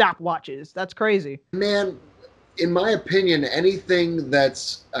stopwatches. That's crazy. Man, in my opinion, anything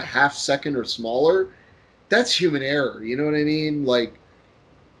that's a half second or smaller, that's human error. You know what I mean? Like,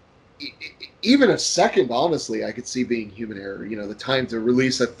 even a second, honestly, I could see being human error. The time to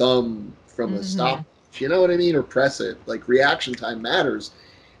release a thumb from a stopwatch. You know what I mean? Or press it. Like, reaction time matters.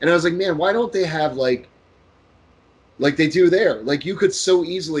 And I was like, man, why don't they have like they do there? Like, you could so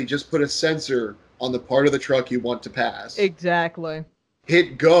easily just put a sensor on the part of the truck you want to pass. Exactly.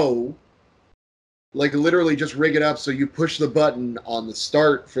 Hit go. Like, literally just rig it up so you push the button on the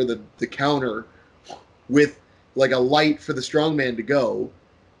start for the counter with like a light for the strongman to go.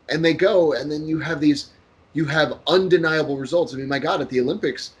 And they go, and then you have undeniable results. I mean, my God, at the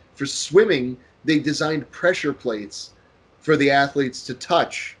Olympics, for swimming, they designed pressure plates for the athletes to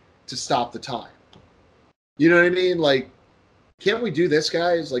touch to stop the time. You know what I mean? Like, can't we do this,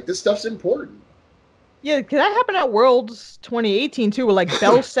 guys? Like, this stuff's important. Yeah, because that happened at Worlds 2018 too, where like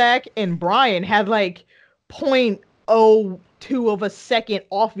Belsack and Brian had like 0.02 of a second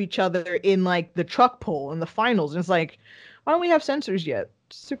off each other in like the truck pull in the finals. And it's like, why don't we have sensors yet?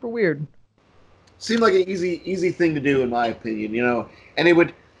 It's super weird. Seemed like an easy thing to do, in my opinion, and it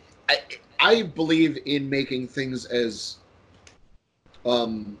would. I believe in making things as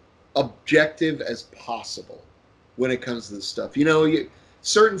objective as possible when it comes to this stuff.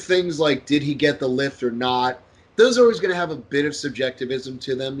 Certain things like, did he get the lift or not? Those are always going to have a bit of subjectivism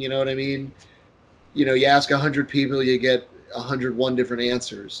to them. You know what I mean? You ask 100 people, you get 101 different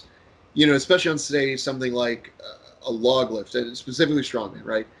answers. Especially on, say, something like a log lift, and specifically strongman,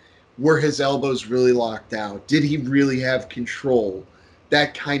 right? Were his elbows really locked out? Did he really have control?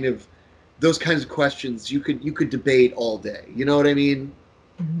 Those kinds of questions you could debate all day. You know what I mean?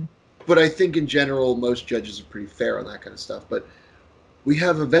 Mm-hmm. But I think in general, most judges are pretty fair on that kind of stuff. But we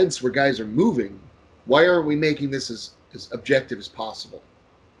have events where guys are moving. Why aren't we making this as objective as possible?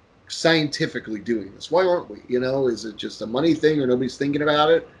 Scientifically doing this. Why aren't we? Is it just a money thing or nobody's thinking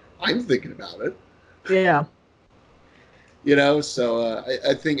about it? I'm thinking about it. Yeah. So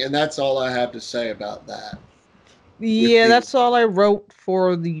I think, and that's all I have to say about that. Yeah, that's all I wrote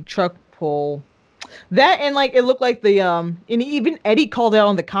for the truck pull. That, and like it looked like and even Eddie called out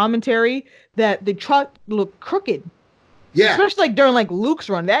on the commentary that the truck looked crooked. Yeah. Especially like during like Luke's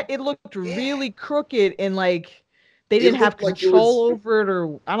run. It looked really crooked, and like they didn't have control over it,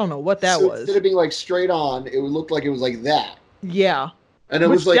 or I don't know what that was. Instead of being like straight on, it would look like it was like that. Yeah. And it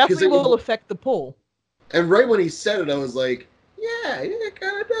was like, definitely will affect the pull. And right when he said it, I was like, yeah, it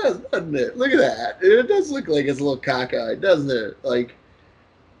kind of does, doesn't it? Look at that. It does look like it's a little cockeyed, doesn't it? Like,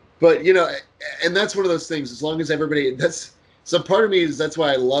 but and that's one of those things. As long as everybody, so part of me that's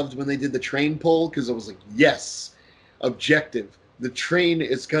why I loved when they did the train pull, because I was like, yes, objective. The train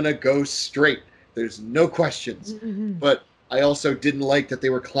is gonna go straight. There's no questions. Mm-hmm. But I also didn't like that they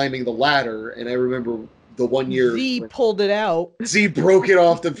were climbing the ladder, and I remember the one year Z pulled it out. Z broke it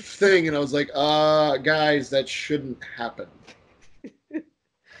off the thing, and I was like, guys, that shouldn't happen.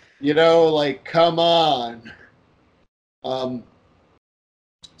 Like, come on.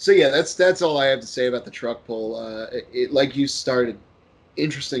 So yeah, that's all I have to say about the truck pull. It like you started,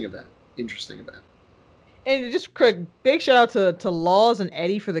 interesting event. And just quick, big shout out to Laws and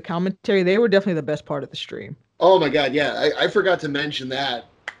Eddie for the commentary. They were definitely the best part of the stream. Oh my God, yeah, I forgot to mention that.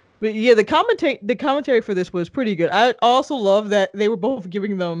 But yeah, the commentary for this was pretty good. I also love that they were both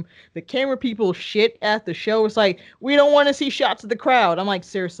giving them the camera people shit at the show. It's like, we don't want to see shots of the crowd. I'm like,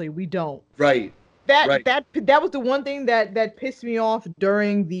 seriously, we don't. Right. That was the one thing that pissed me off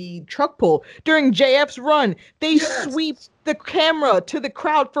during the truck pull. During JF's run, they sweep the camera to the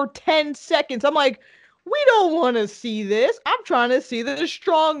crowd for 10 seconds. I'm like, we don't want to see this. I'm trying to see the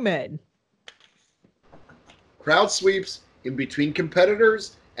strongmen. Crowd sweeps in between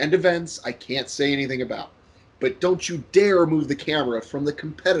competitors and events, I can't say anything about. But don't you dare move the camera from the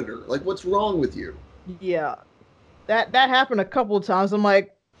competitor. Like, what's wrong with you? Yeah. That happened a couple of times. I'm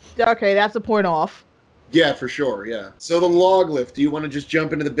like, okay, that's a point off. Yeah, for sure, yeah. So the log lift, do you want to just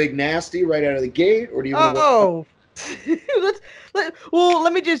jump into the big nasty right out of the gate? Or do you want to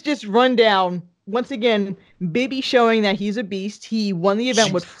Let me just run down once again. Bibby showing that he's a beast. He won the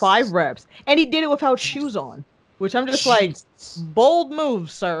event with 5 reps, and he did it without shoes on, which I'm just like, Jesus. bold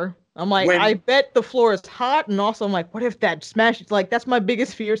move, sir. I'm like, I When bet the floor is hot, and also I'm like, what if that smash? It's like that's my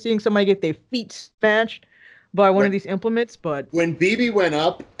biggest fear, seeing somebody get their feet smashed by one of when these implements. But when BB went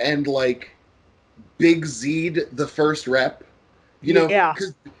up and like Big Z'd the first rep, yeah,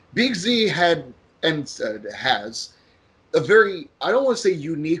 because Big Z had and has a very, I don't want to say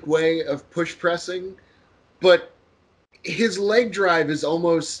unique way of push pressing, but his leg drive is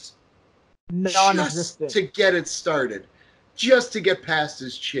almost just non-existent. to get it started, just to get past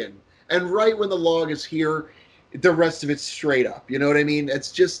his chin. And right when the log is here, the rest of it's straight up. You know what I mean?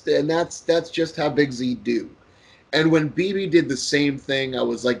 It's just, and that's just how Big Z do. And when BB did the same thing, I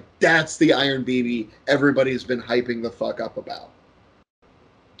was like, that's the Iron BB everybody's been hyping the fuck up about.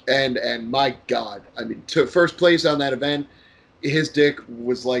 And my God, I mean, to first place on that event, his dick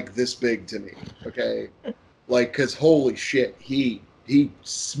was like this big to me. Okay, like, cause holy shit, he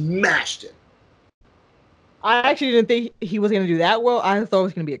smashed it. I actually didn't think he was going to do that well. I thought it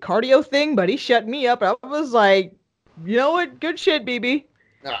was going to be a cardio thing, but he shut me up. I was like, you know what? Good shit, BB.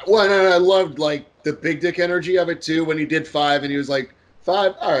 Well, and I loved like the big dick energy of it too when he did 5 and he was like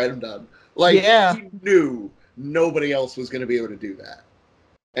 5. All right, I'm done. Like Yeah. he knew nobody else was going to be able to do that,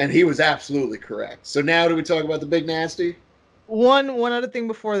 and he was absolutely correct. So now do we talk about the big nasty? One other thing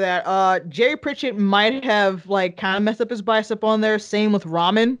before that. Jerry Pritchett might have like kind of messed up his bicep on there. Same with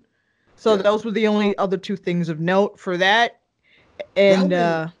Ramen. So Yeah. those were the only other 2 things of note for that. And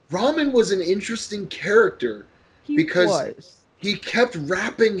Ramen was an interesting character he because was he kept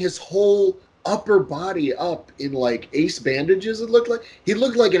wrapping his whole upper body up in like ace bandages. It looked like he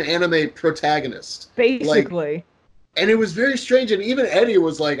looked like an anime protagonist. Like, basically and it was very strange. And even Eddie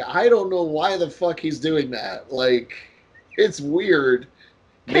was like, I don't know why the fuck he's doing that. Like, it's weird.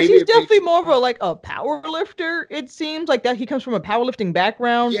 because Maybe he's it makes definitely more of a like a power lifter. It seems like that he comes from a powerlifting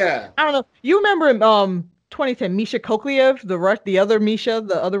background. yeah. I don't know. You remember 2010 Misha Kokliev, the other Misha,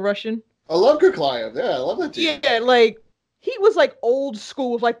 the other Russian? I love Kuklayev. Yeah, I love that dude. Yeah, like he was like old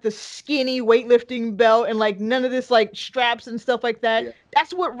school with like the skinny weightlifting belt and like none of this like straps and stuff like that. Yeah.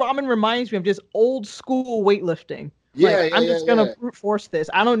 That's what ramen reminds me of, just old school weightlifting. Yeah, Like yeah, I'm yeah, just gonna yeah. brute force this.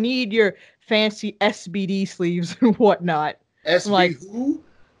 I don't need your fancy SBD sleeves and whatnot. I'm SB like, who?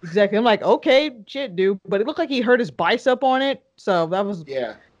 exactly. I'm like, okay, shit, dude. But it looked like he hurt his bicep on it, so that was Yeah.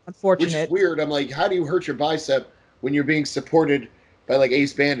 Which is unfortunate. weird. I'm like, how do you hurt your bicep when you're being supported by like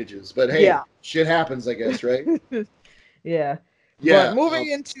ace bandages? But hey, Yeah. shit happens, I guess, right? Yeah. But Yeah. moving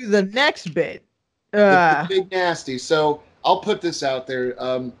into the next bit. The Uh big nasty. So I'll put this out there.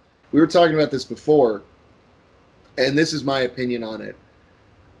 We were talking about this before, and this is my opinion on it.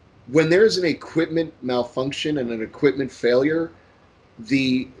 When there's an equipment malfunction and an equipment failure,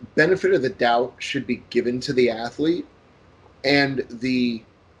 the benefit of the doubt should be given to the athlete, and the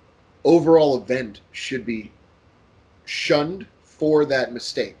overall event should be shunned for that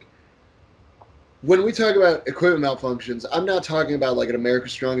mistake. When we talk about equipment malfunctions, I'm not talking about like an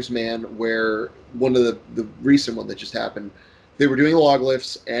America's Strongest Man where one of the recent one that just happened, they were doing log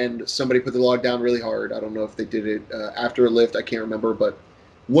lifts and somebody put the log down really hard. I don't know if they did it after a lift. I can't remember, but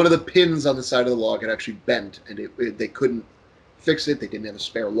one of the pins on the side of the log had actually bent and they couldn't fix it. They didn't have a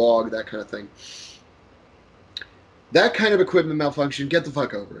spare log, that kind of thing. That kind of equipment malfunction, get the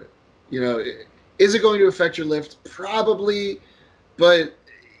fuck over it. Is it going to affect your lift? Probably, but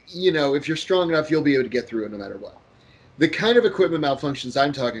if you're strong enough, you'll be able to get through it no matter what. The kind of equipment malfunctions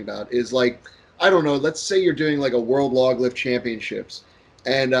I'm talking about is like, I don't know, let's say you're doing like a world log lift championships,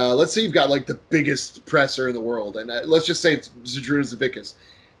 and let's say you've got like the biggest presser in the world, and let's just say it's Zadrunas Zavickas,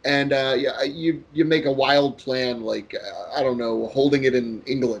 and you make a wild plan like I don't know, holding it in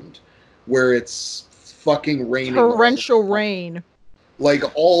England, where it's fucking raining all the torrential time, rain. like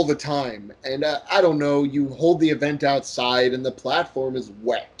all the time. And I don't know, you hold the event outside and the platform is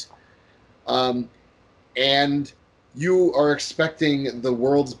wet. Um, and you are expecting the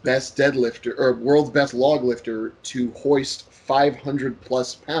world's best deadlifter or world's best log lifter to hoist 500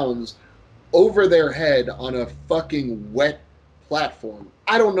 plus pounds over their head on a fucking wet platform.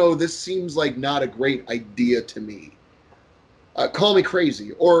 I don't know, this seems like not a great idea to me. Call me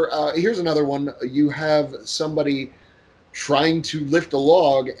crazy. Or here's another one. You have somebody trying to lift a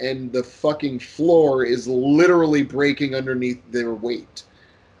log and the fucking floor is literally breaking underneath their weight.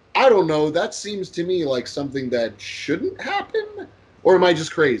 I don't know. That seems to me like something that shouldn't happen. Or am I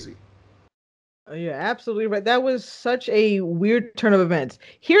just crazy? Yeah, absolutely right. That was such a weird turn of events.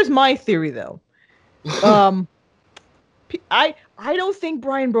 Here's my theory though. Um, I I don't think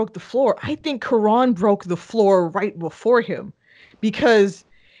Brian broke the floor. I think Karan broke the floor right before him, because,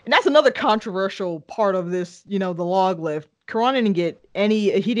 and that's another controversial part of this. The log lift. Karan didn't get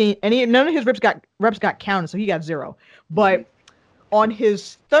any. He didn't any. None of his reps got counted, so he got zero. Mhm. But on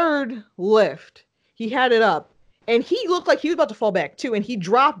his third lift, he had it up, and he looked like he was about to fall back too, and he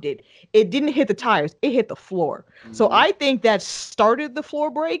dropped it. It didn't hit the tires; it hit the floor. So Mhm. I think that started the floor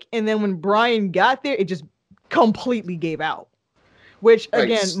break, and then when Brian got there, it just completely gave out. Which Right.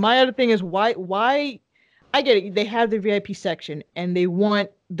 again, my other thing is why I get it. They have the VIP section and they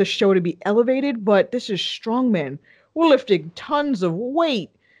want the show to be elevated, but this is strongman. We're lifting tons of weight.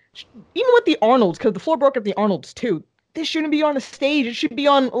 Even with the Arnolds, because the floor broke at the Arnolds too. This shouldn't be on a stage. It should be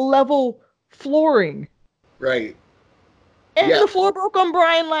on level flooring. Right. And Yeah. the floor broke on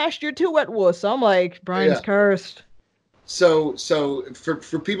Brian last year too at Wuss. So I'm like, Brian's Yeah. cursed. So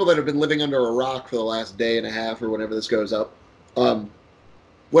for people that have been living under a rock for the last day and a half or whenever this goes up, um,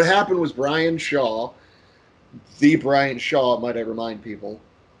 what happened was Brian Shaw, the Brian Shaw, might I remind people,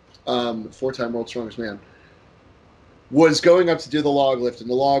 four-time world's strongest man, was going up to do the log lift, and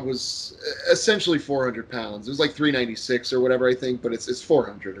the log was essentially 400 pounds. It was like 396 or whatever, I think, but it's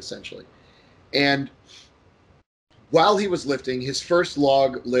 400 essentially. And while he was lifting, his first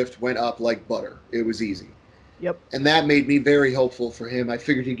log lift went up like butter. It was easy. Yep. And that made me very hopeful for him. I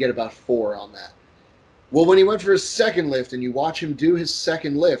figured he'd get about 4 on that. Well, when he went for his second lift and you watch him do his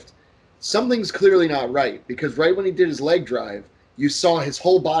second lift, something's clearly not right, because right when he did his leg drive, you saw his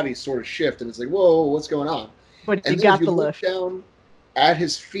whole body sort of shift, and it's like, whoa, what's going on? But you And then if got you the look lift. down at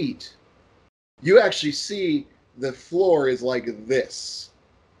his feet, you actually see the floor is like this.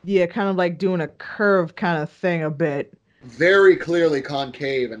 Yeah, kind of like doing a curve kind of thing a bit. Very clearly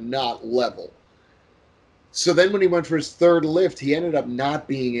concave and not level. So then when he went for his third lift, he ended up not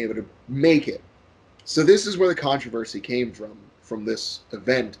being able to make it. So this is where the controversy came from this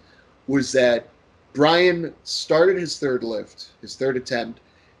event, was that Brian started his third lift, his third attempt,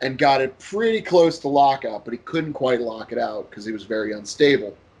 and got it pretty close to lockout, but he couldn't quite lock it out because he was very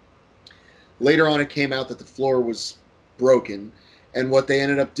unstable. Later on, it came out that the floor was broken, and what they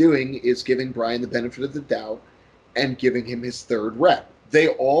ended up doing is giving Brian the benefit of the doubt and giving him his third rep. They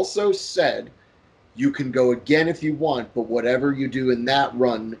also said you can go again if you want, but whatever you do in that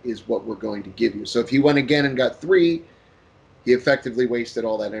run is what we're going to give you. So if he went again and got 3, he effectively wasted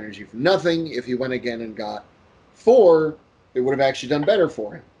all that energy for nothing. If he went again and got 4, it would have actually done better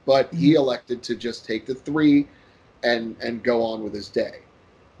for him. But he elected to just take the 3 and go on with his day.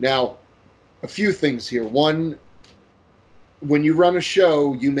 Now, a few things here. One, when you run a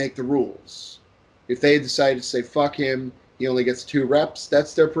show, you make the rules. If they decide to say, fuck him, he only gets 2 reps,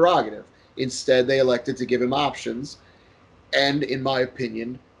 that's their prerogative. Instead, they elected to give him options and, in my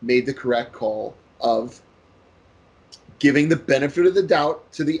opinion, made the correct call of giving the benefit of the doubt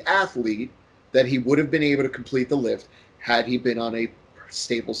to the athlete that he would have been able to complete the lift had he been on a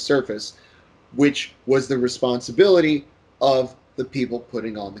stable surface, which was the responsibility of the people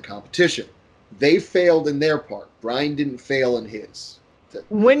putting on the competition. They failed in their part. Brian didn't fail in his.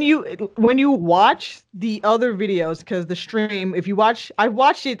 When you watch the other videos, because the stream, if you watch, I've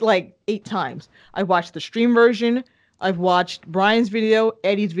watched it like 8 times. I've watched the stream version, I've watched Brian's video,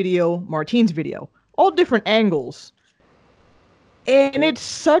 Eddie's video, Martine's video, all different angles. And it's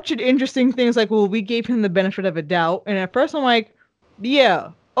such an interesting thing. It's like, well, we gave him the benefit of a doubt. And at first I'm like,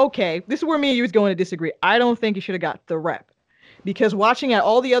 yeah, okay. This is where me and you was going to disagree. I don't think he should have got the rep. Because watching at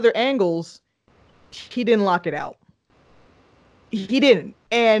all the other angles, he didn't lock it out. He didn't.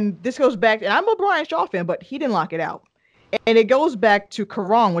 And this goes back, and I'm a Brian Shaw fan, but he didn't lock it out. And it goes back to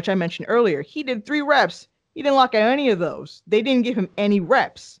Karan, which I mentioned earlier. He did 3 reps. He didn't lock out any of those. They didn't give him any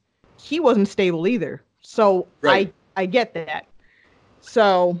reps. He wasn't stable either. So Right. I get that.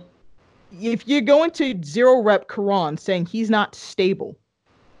 So if you're going to 0 rep Karan saying he's not stable,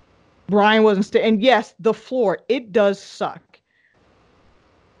 Brian wasn't stable. And yes, the floor, it does suck.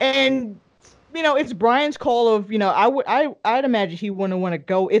 And it's Brian's call of, I'd imagine he wouldn't want to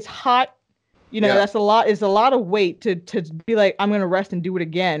go. It's hot. Yeah. That's a lot. It's a lot of weight to be like, I'm going to rest and do it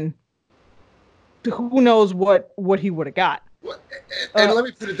again. Who knows what he would have got. And let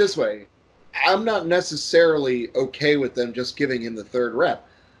me put it this way. I'm not necessarily okay with them just giving him the third rep.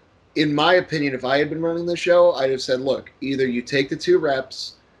 In my opinion, if I had been running the show, I'd have said, look, either you take the 2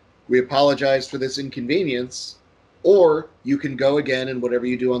 reps, we apologize for this inconvenience, or you can go again, and whatever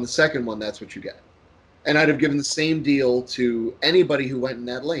you do on the second one, that's what you get. And I'd have given the same deal to anybody who went in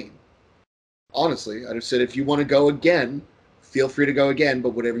that lane. Honestly, I'd have said, if you want to go again, feel free to go again,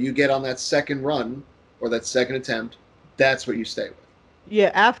 but whatever you get on that second run or that second attempt, that's what you stay with.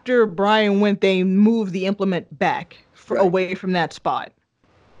 Yeah, after Brian went, they moved the implement back Right. away from that spot.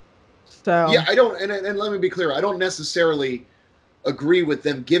 Yeah, So I don't, and let me be clear, I don't necessarily agree with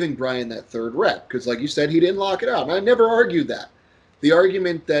them giving Brian that third rep because, like you said, he didn't lock it out. And I never argued that. The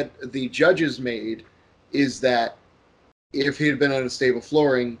argument that the judges made is that if he had been on a stable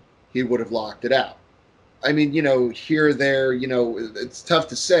flooring, he would have locked it out. I mean, here, there, it's tough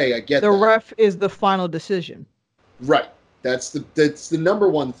to say. I get the that. ref is the final decision. Right. That's the number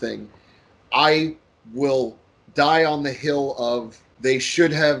one thing. I will die on the hill of they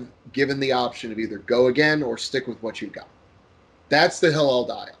should have given the option of either go again or stick with what you got. That's the hill I'll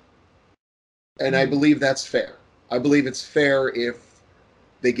die on. And I Mm-hmm. believe that's fair. I believe it's fair if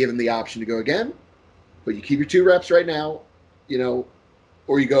they give him the option to go again, but you keep your 2 reps right now, you know,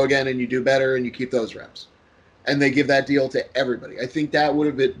 or you go again and you do better and you keep those reps. And they give that deal to everybody. I think that would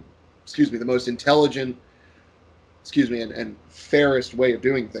have been, the most intelligent, and fairest way of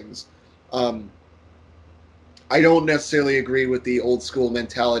doing things. Um, I don't necessarily agree with the old school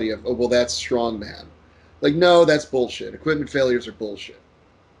mentality of, oh, well, that's strongman. Like, no, that's bullshit. Equipment failures are bullshit.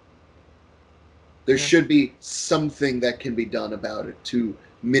 There Yeah. should be something that can be done about it to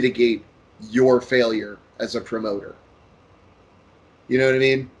mitigate your failure as a promoter. You know what I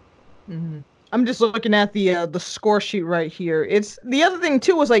mean? Mm-hmm. I'm just looking at the score sheet right here. It's the other thing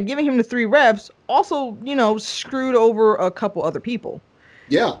too was like giving him the 3 reps also, screwed over a couple other people.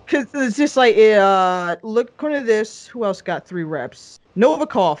 Yeah. Cause it's just like look according to this, who else got 3 reps?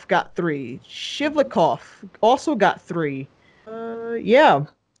 Novikov got 3. Shivlikov also got 3. Yeah.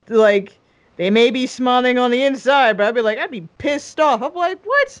 Like they may be smiling on the inside, but I'd be pissed off. I'm like,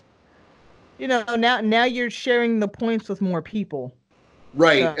 what? Now you're sharing the points with more people.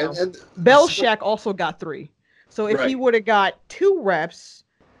 Right. And, So and Belshak also got 3. So if he right. would have got 2 reps,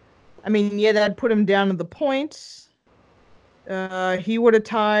 I mean, yeah, that'd put him down to the points. He would have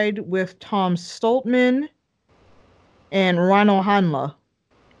tied with Tom Stoltman and Rhino Hanla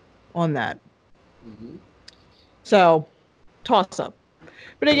on that. Mm-hmm. So toss up.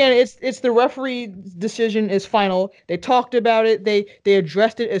 But again, it's the referee's decision is final. They talked about it. They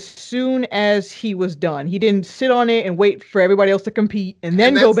addressed it as soon as he was done. He didn't sit on it and wait for everybody else to compete and And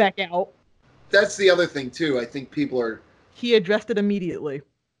then go back out. that's the other thing too. I think He addressed it immediately.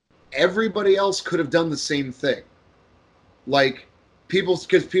 everybody else could have done the same thing. Like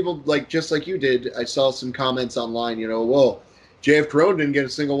because people like just like you did. I saw some comments online. Well, JF Corona didn't get a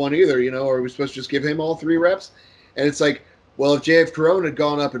single one either. Or are we supposed to just give him all 3 reps? And it's like, well, if JF Corona had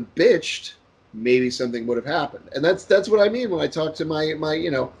gone up and bitched, maybe something would have happened. And that's what I mean when I talk to my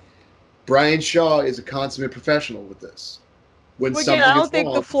Brian Shaw is a consummate professional with this. When Well, again, I something is don't think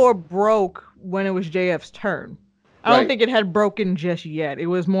the wrong, floor broke when it was JF's turn. I don't right, think it had broken just yet. It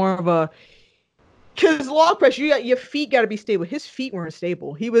was more of a because log pressure, your feet got to be stable. His feet weren't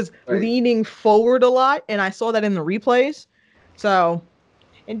stable. He was right, leaning forward a lot, and I saw that in the replays. So,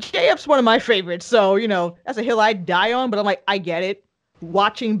 and JF's one of my favorites. So, that's a hill I die on. But I'm like, I get it.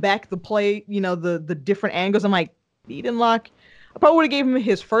 Watching back the play, the different angles, I'm like, he didn't lock. I probably would have gave him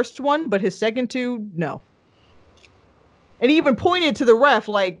his first one, but his second two, no. And he even pointed to the ref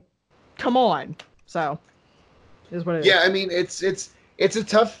like, come on. So is what it yeah. is. I mean, it's a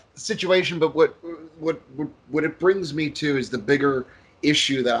tough situation, but what it brings me to is the bigger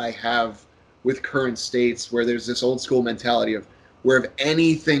issue that I have with current states, where there's this old school mentality of where if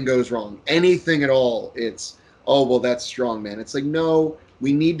anything goes wrong, anything at all, it's, oh, well, that's strongman. It's like, no,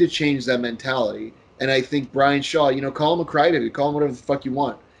 we need to change that mentality. And I think Brian Shaw, call him a crybaby, call him whatever the fuck you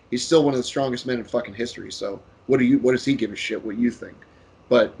want. He's still one of the strongest men in fucking history. So what does he give a shit what you think?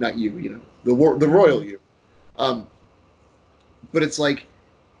 But not you, the Mm-hmm. royal you. Um, but it's like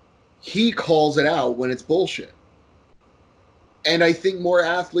he calls it out when it's bullshit. And I think more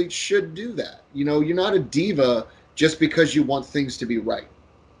athletes should do that. You're not a diva just because you want things to be right.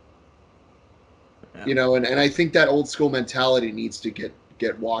 Yeah. And I think that old school mentality needs to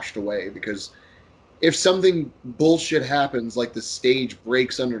get washed away, because if something bullshit happens, like the stage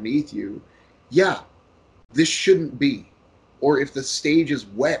breaks underneath you, yeah, this shouldn't be. Or if the stage is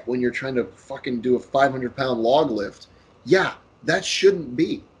wet when you're trying to fucking do a 500-pound log lift, yeah, that shouldn't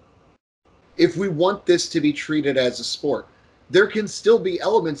be. If we want this to be treated as a sport, there can still be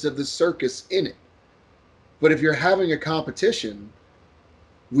elements of the circus in it. But if you're having a competition,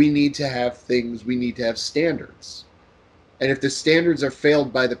 we need to have standards. And if the standards are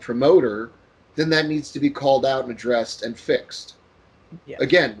failed by the promoter, then that needs to be called out and addressed and fixed. Yes.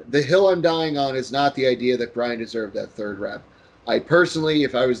 Again, the hill I'm dying on is not the idea that Brian deserved that third rep. I personally,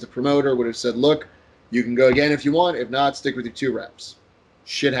 if I was the promoter, would have said, look, you can go again if you want. If not, stick with your 2 reps.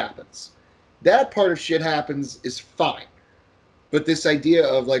 Shit happens. That part of shit happens is fine. But this idea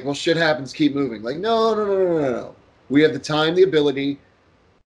of like, well, shit happens, keep moving. Like, no, no, no, no, no, no. We have the time, the ability,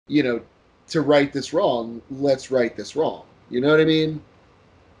 you know, to right this wrong. Let's right this wrong. You know what I mean?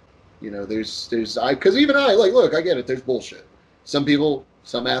 You know, because even I, like, look, I get it. There's bullshit. Some people,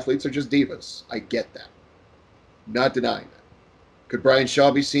 some athletes are just divas. I get that. Not denying that. Could Brian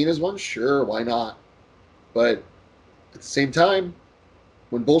Shaw be seen as one? Sure, why not? But at the same time,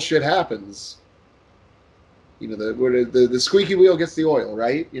 when bullshit happens, you know, the squeaky wheel gets the oil,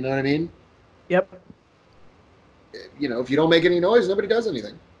 right? You know what I mean? Yep. You know, if you don't make any noise, nobody does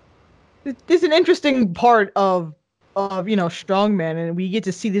anything. This is an interesting part of strongman, and we get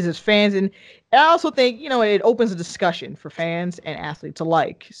to see this as fans, and I also think it opens a discussion for fans and athletes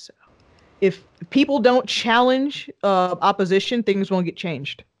alike. So if people don't challenge opposition, things won't get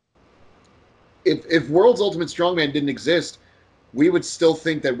changed. If World's Ultimate Strongman didn't exist, we would still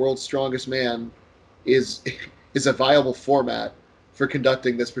think that World's Strongest Man is is a viable format for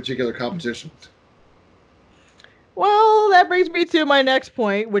conducting this particular competition. Well, that brings me to my next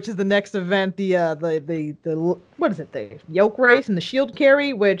point, which is the next event, the what is it, the yoke race and the shield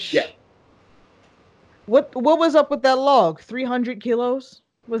carry, which Yeah. What was up with that log? 300 kilos?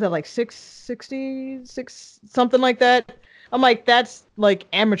 Was that like 666, something like that? I'm like, that's like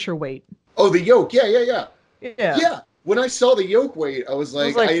amateur weight. Oh, the yoke. Yeah, yeah, yeah. Yeah. Yeah. When I saw the yoke weight, I was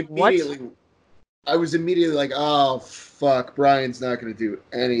like, what? I was immediately like, oh fuck, Brian's not going to do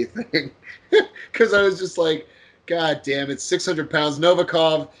anything, because I was just like, God damn it, 600 pounds.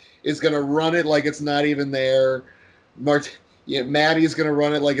 Novikov is going to run it like it's not even there. Maddie's going to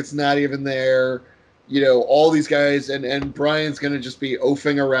run it like it's not even there. You know, all these guys, and Brian's going to just be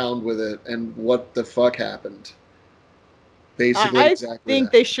oafing around with it. And what the fuck happened? Basically, I exactly think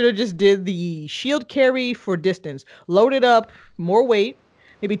that. they should have just did the shield carry for distance, loaded up more weight,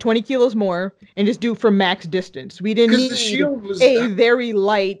 maybe 20 kilos more, and just do for max distance. We didn't Because the need shield was a very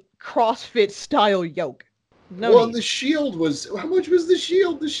light CrossFit style yoke. No well, need. the shield was, how much was the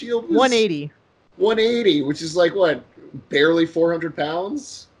shield? The shield was 180. 180, which is like what, barely 400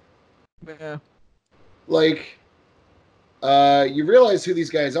 pounds. Yeah. Like, you realize who these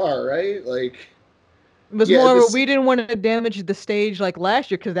guys are, right? Like, It was yeah, more of a, this we didn't want to damage the stage like last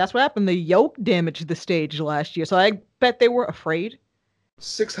year, because that's what happened. The yoke damaged the stage last year. So I bet they were afraid.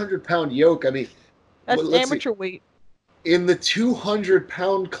 600-pound yoke. I mean, That's let's see. amateur weight. In the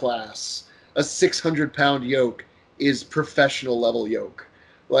 200-pound class, a 600-pound yoke is professional level yoke.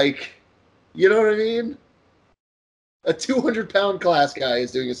 Like, you know what I mean? A 200-pound class guy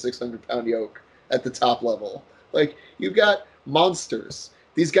is doing a 600-pound yoke at the top level. Like, you've got monsters.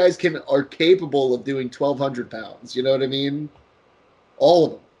 These guys are capable of doing 1,200 pounds. You know what I mean? All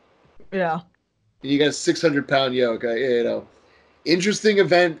of them. Yeah. And you got a 600-pound yoke. You know, interesting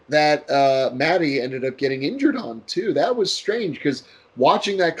event that Maddie ended up getting injured on too. That was strange, because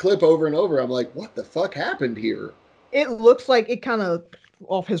watching that clip over and over, I'm like, what the fuck happened here? It looks like it kind of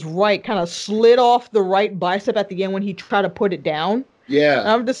off his right, kind of slid off the right bicep at the end when he tried to put it down. Yeah. And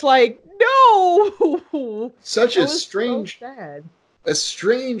I'm just like, no. Such That a was so strange, sad. a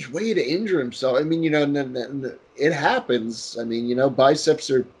strange way to injure himself. I mean, you know, it happens. I mean, you know,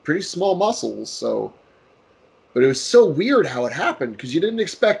 biceps are pretty small muscles, so. But it was so weird how it happened, because you didn't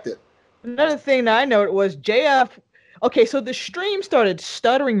expect it. Another thing that I noted was JF. Okay, so the stream started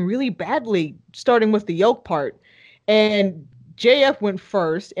stuttering really badly, starting with the yoke part. And JF went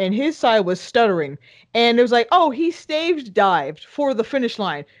first, and his side was stuttering. And it was like, oh, he stage dived for the finish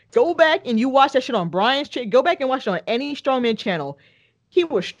line. Go back and you watch that shit on Brian's channel. Go back and watch it on any Strongman channel. He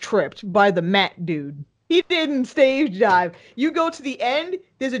was tripped by the mat dude. He didn't stage dive. You go to the end.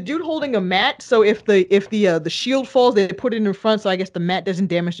 There's a dude holding a mat, so if the shield falls, they put it in front, so I guess the mat doesn't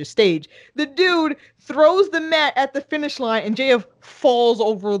damage the stage. The dude throws the mat at the finish line, and JF falls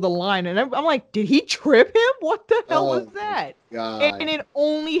over the line, and I'm like, did he trip him? What the hell was that? God. And it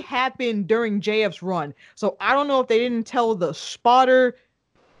only happened during JF's run, so I don't know if they didn't tell the spotter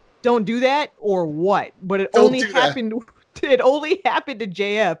don't do that or what, but it Don't only do that. happened. It only happened to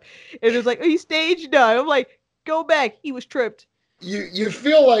JF. It was like, oh, he stage dive. I'm like, go back. He was tripped. You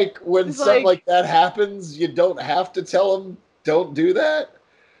feel like when It's something like- like that happens, you don't have to tell them, don't do that.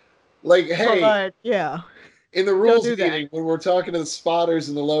 Like, hey, But yeah, in the rules do that. meeting, when we're talking to the spotters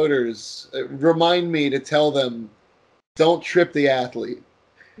and the loaders, remind me to tell them, don't trip the athlete.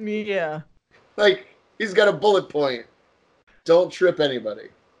 yeah. Like, he's got a bullet point. Don't trip anybody.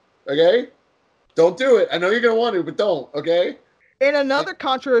 Okay? Don't do it. I know you're going to want to, but don't. Okay? And another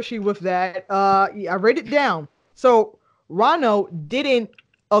controversy with that, I read it down. So Rano didn't,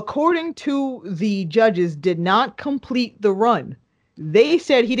 according to the judges, did not complete the run. They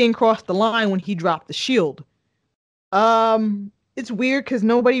said he didn't cross the line when he dropped the shield. it's weird because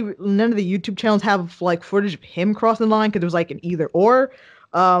none of the YouTube channels have like footage of him crossing the line because it was like an either or.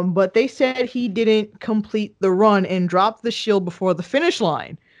 But they said he didn't complete the run and dropped the shield before the finish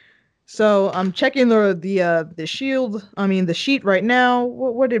line. So I'm checking the shield. I mean the sheet right now.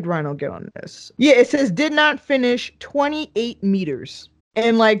 What did Rhino get on this? Yeah, it says did not finish 28 meters.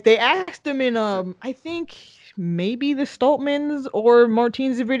 And like they asked him in I think maybe the Stoltman's or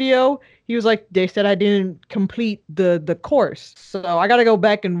Martine's video, he was like they said I didn't complete the course. So I got to go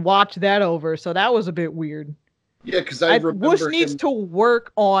back and watch that over. So that was a bit weird. Yeah, because I I Wuss remember needs him to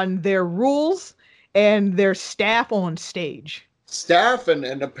work on their rules and their staff on stage. staff and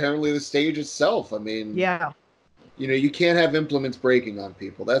apparently the stage itself. I mean, Yeah. you can't have implements breaking on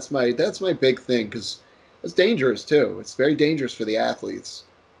people. That's my big thing because it's dangerous too. It's very dangerous for the athletes.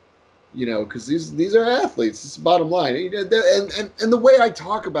 Because these are athletes. It's the bottom line. And the way I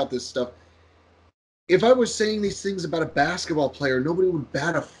talk about this stuff, if I was saying these things about a basketball player, nobody would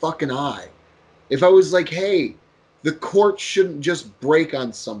bat a fucking eye. If I was like, hey, the court shouldn't just break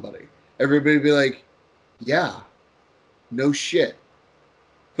on somebody, everybody would be like, yeah, no shit.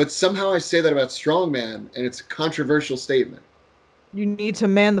 But somehow I say that about Strongman, and it's a controversial statement. You need to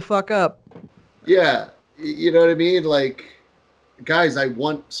man the fuck up. Yeah, you know what I mean? Like, guys, I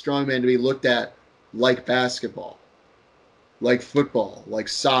want Strongman to be looked at like basketball, like football, like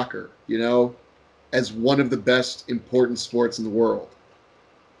soccer, as one of the best important sports in the world.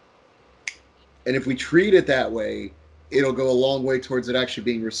 And if we treat it that way, it'll go a long way towards it actually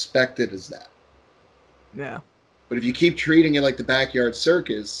being respected as that. Yeah. But if you keep treating it like the backyard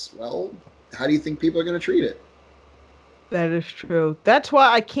circus, well, how do you think people are going to treat it? That is true. That's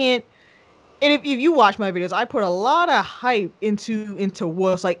why I can't. And if you watch my videos, I put a lot of hype into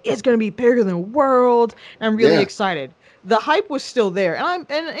Wuss. Like it's gonna be bigger than World. And I'm really Yeah. excited. The hype was still there, and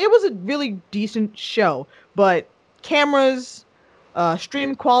it was a really decent show. But cameras,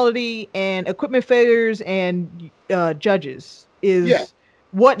 stream quality, and equipment failures and judges Yeah. is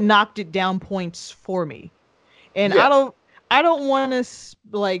what knocked it down points for me. And Yeah. I don't want to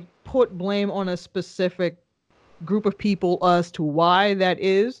like put blame on a specific group of people as to why that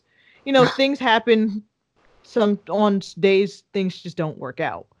is. Things happen. Some on days things just don't work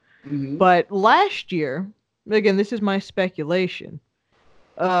out. Mm-hmm. But last year, again, this is my speculation.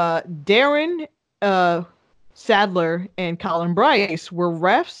 Darren, uh, Sadler, and Colin Bryce were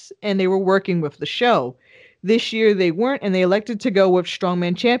refs, and they were working with the show. This year they weren't, and they elected to go with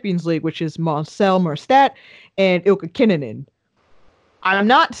Strongman Champions League, which is Marcel Merstadt and Ilka Kinnunen. I'm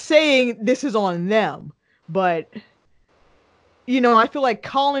not saying this is on them, but I feel like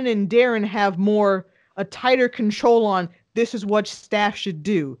Colin and Darren have a tighter control on this is what staff should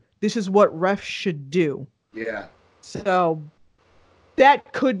do. This is what refs should do. Yeah. So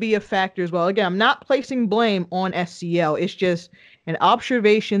that could be a factor as well. Again, I'm not placing blame on SCL. It's just an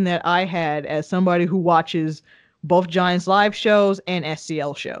observation that I had as somebody who watches both Giants live shows and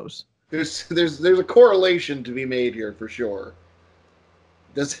SCL shows. There's a correlation to be made here for sure.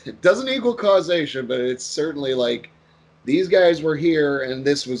 It doesn't equal causation, but it's certainly like these guys were here and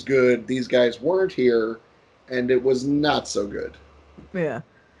this was good. These guys weren't here and it was not so good. Yeah.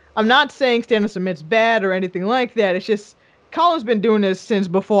 I'm not saying Stand Up Submit's bad or anything like that. It's just Colin's been doing this since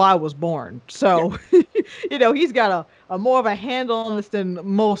before I was born. So, yeah. He's got a more of a handle on this than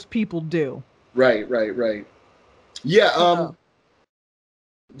most people do. Right. Yeah,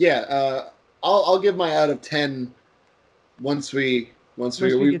 I'll give my out of 10 once we talk.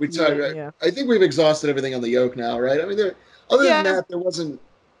 Yeah. I think we've exhausted everything on the yoke now, right? I mean, other than that, there wasn't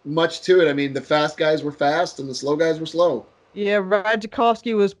much to it. I mean, the fast guys were fast and the slow guys were slow. Yeah,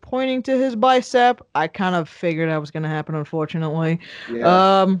 Radzikovsky was pointing to his bicep. I kind of figured that was going to happen, unfortunately.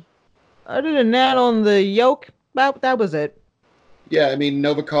 Yeah. Other than that, on the yoke, that was it. Yeah, I mean,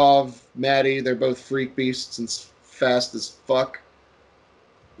 Novikov, Maddie, they're both freak beasts and fast as fuck.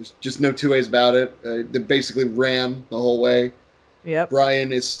 There's just no two ways about it. They basically ran the whole way. Yep.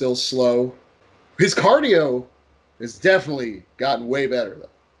 Brian is still slow. His cardio has definitely gotten way better, though.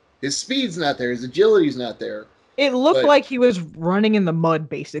 His speed's not there. His agility's not there. It looked like he was running in the mud,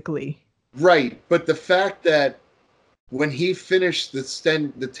 basically. Right, but the fact that when he finished the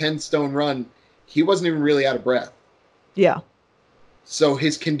 10-stone run, he wasn't even really out of breath. Yeah. So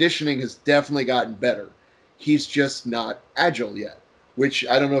his conditioning has definitely gotten better. He's just not agile yet, which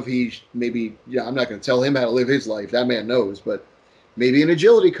I don't know if I'm not going to tell him how to live his life. That man knows, but maybe an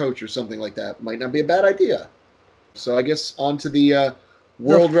agility coach or something like that might not be a bad idea. So I guess on to the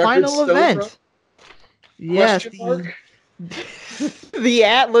world record final event. Run. Yes, the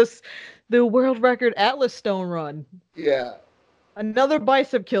Atlas, the world record Atlas Stone Run. Yeah. Another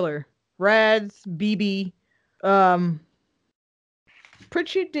bicep killer. Rads, BB.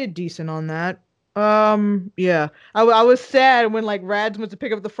 Pritchett did decent on that. Yeah. I was sad when like Rads went to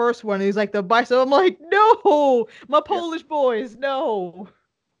pick up the first one. And he's like the bicep. I'm like, no, my Yeah. Polish boys, no.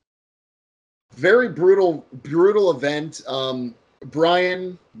 Very brutal event.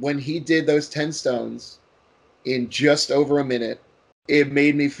 Brian, when he did those 10 stones in just over a minute, it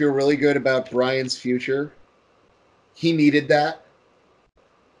made me feel really good about Brian's future. He needed that.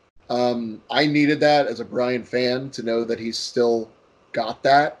 I needed that as a Brian fan to know that he's still got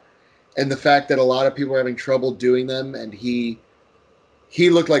that. And the fact that a lot of people are having trouble doing them, and he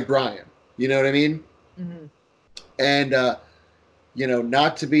looked like Brian. You know what I mean? Mm-hmm. And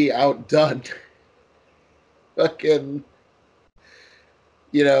not to be outdone, fucking,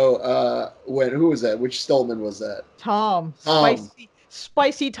 when who was that? Which Stoltman was that? Tom, Tom.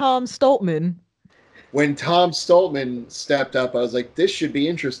 spicy Tom Stoltman. When Tom Stoltman stepped up, I was like, this should be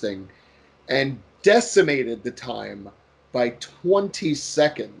interesting, and decimated the time by 20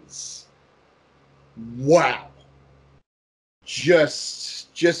 seconds. Wow.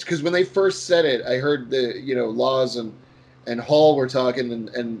 Just because when they first said it, I heard the Laws and Hall were talking,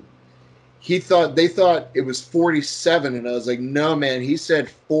 and they thought it was 47, and I was like, no man, he said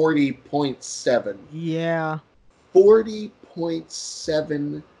 40.7. Yeah.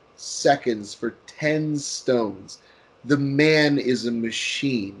 40.7 seconds for 10 stones. The man is a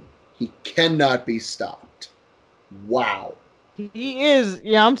machine. He cannot be stopped. Wow. He is.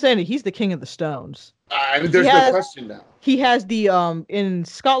 Yeah, I'm saying it. He's the king of the stones. There's no question now. He has the in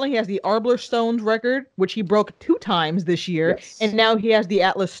Scotland he has the Arbler Stones record, which he broke 2 times this year, Yes. and now he has the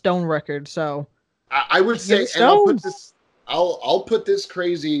Atlas Stone record. So I would say, and I'll put this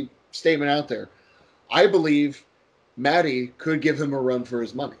crazy statement out there. I believe Matty could give him a run for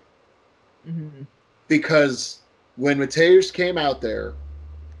his money. Mm-hmm. Because when Mateusz came out there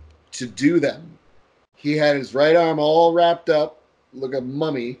to do them, he had his right arm all wrapped up, like a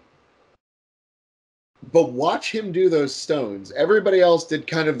mummy. But watch him do those stones. Everybody else did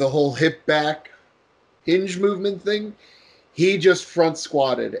kind of the whole hip back hinge movement thing. He just front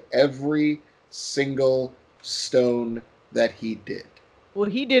squatted every single stone that he did. Well,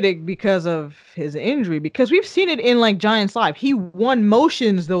 he did it because of his injury. Because we've seen it in like Giants Live. He won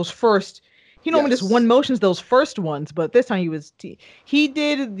motions those first. He normally just won motions those first ones, but this time he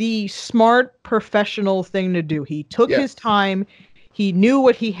did the smart professional thing to do. He took his time. He knew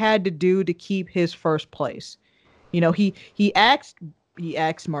what he had to do to keep his first place. He asked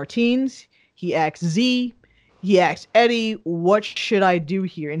Martins, he asked Z, he asked Eddie, what should I do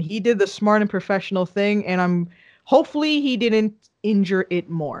here? And he did the smart and professional thing, and hopefully he didn't injure it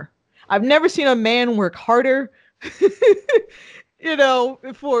more. I've never seen a man work harder,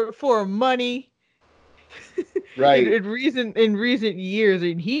 for money. Right. in recent years,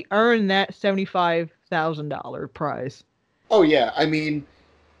 and he earned that $75,000 prize. Oh yeah, I mean,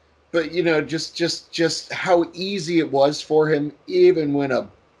 but just how easy it was for him, even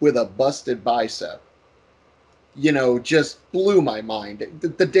with a busted bicep. Just blew my mind.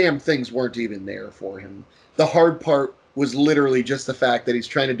 The damn things weren't even there for him. The hard part was literally just the fact that he's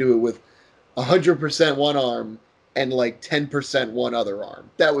trying to do it with 100% one arm and like 10% one other arm.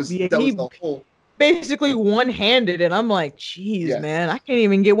 That was the whole. Basically one-handed, and I'm like, geez, man, I can't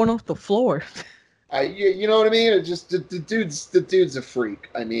even get one off the floor. You know what I mean? It just the dude's a freak.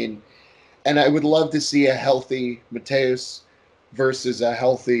 I mean, and I would love to see a healthy Mateusz versus a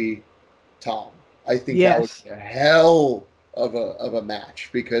healthy Tom. I think that would be a hell of a match,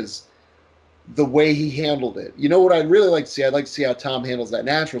 because the way he handled it. You know what I'd really like to see? I'd like to see how Tom handles that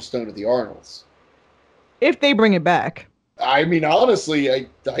natural stone at the Arnolds. If they bring it back. I mean, honestly, I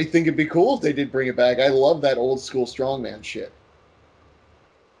think it'd be cool if they did bring it back. I love that old school strongman shit.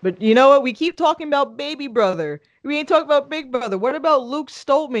 But you know what? We keep talking about Baby Brother. We ain't talking about Big Brother. What about Luke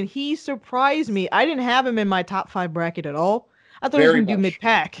Stoltman? He surprised me. I didn't have him in my top 5 bracket at all. I thought he was going to do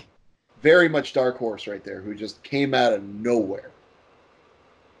mid-pack. Very much dark horse right there, who just came out of nowhere.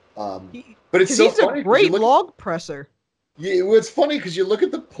 But it's so funny. He's a great log presser. Yeah, well, it's funny because you look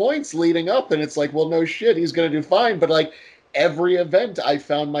at the points leading up, and it's like, well, no shit, he's going to do fine. But like every event, I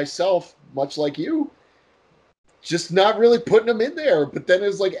found myself, much like you, just not really putting him in there. But then it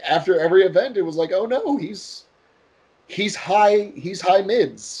was like after every event, it was like, oh no, he's high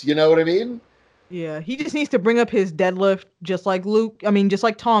mids. You know what I mean? Yeah, he just needs to bring up his deadlift, just like just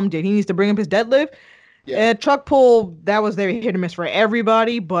like Tom did. He needs to bring up his deadlift. Yeah. And truck pull, that was their hit or miss for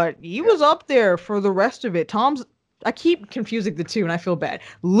everybody, but he was up there for the rest of it. I keep confusing the two, and I feel bad.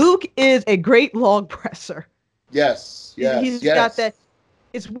 Luke is a great log presser. Yes. He's got that.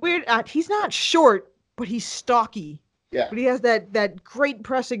 It's weird. He's not short, but he's stocky. Yeah. But he has that great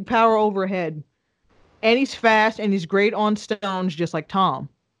pressing power overhead. And he's fast and he's great on stones, just like Tom.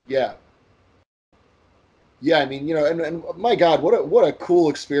 Yeah. Yeah, I mean, and my God, what a cool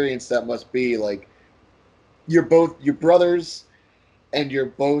experience that must be. Like, you're brothers, and you're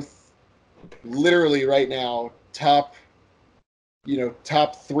both literally right now top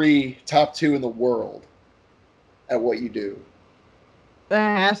three, top two in the world at what you do.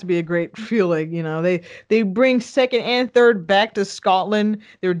 That has to be a great feeling, They bring second and third back to Scotland.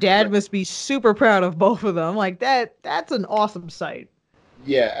 Their dad Right. must be super proud of both of them. Like that's an awesome sight.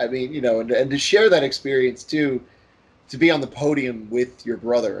 Yeah, I mean, and to share that experience too, to be on the podium with your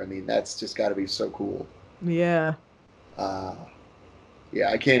brother, I mean, that's just got to be so cool. Yeah. Uh, yeah,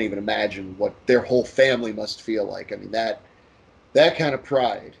 I can't even imagine what their whole family must feel like. I mean, that kind of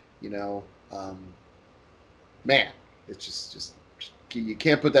pride, um, man, it's just you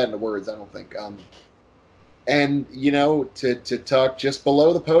can't put that into words. I don't think. And to talk just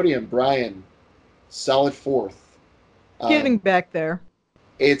below the podium, Brian, solid fourth. Getting Um, back there.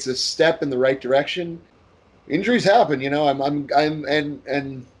 it's a step in the right direction. Injuries happen, I'm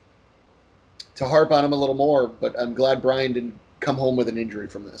and to harp on him a little more, but I'm glad Brian didn't come home with an injury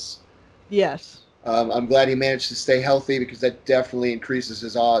from this. Yes. I'm glad he managed to stay healthy because that definitely increases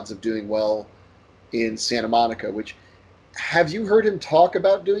his odds of doing well in Santa Monica. Which, have you heard him talk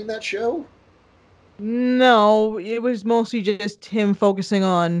about doing that show? No, it was mostly just him focusing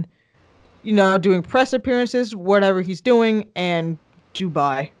on, doing press appearances, whatever he's doing, and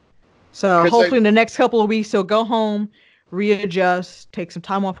Dubai. So Because hopefully in the next couple of weeks he'll go home, readjust, take some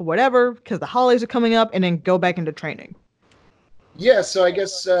time off or whatever, because the holidays are coming up, and then go back into training. yeah, so I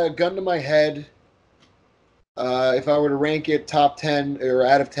guess gun to my head, if I were to rank it top 10 or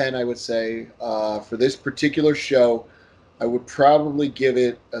out of 10, I would say for this particular show, I would probably give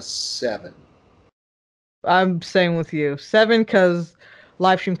it a 7. I'm saying with you, 7 because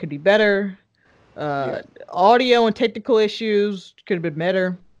live stream could be better. Yeah. Audio and technical issues could have been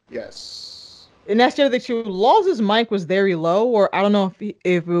better. Yes. And that's the other thing too. Laws's mic was very low, or I don't know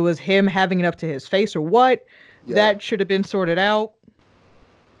if it was him having it up to his face or what. Yeah. That should have been sorted out.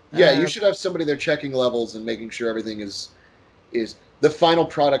 Yeah, you Uh, should have somebody there checking levels and making sure everything is the final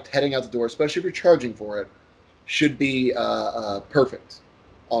product heading out the door, especially if you're charging for it, should be perfect.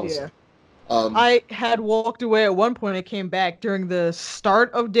 Honestly. yeah. Um, I had walked away at one point. I came back during the start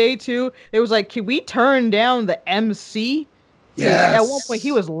of day two. It was like, can we turn down the MC? Because at one point he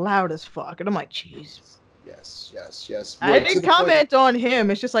yes. was loud as fuck, and I'm like, jeez. Yes. Yes. Yes. I Right to didn't the point. comment on him.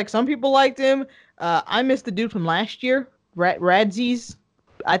 It's just like some people liked him. I missed the dude from last year, Radzies.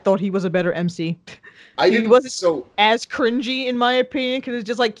 I thought he was a better MC. I He didn't. wasn't So as cringy in my opinion because it's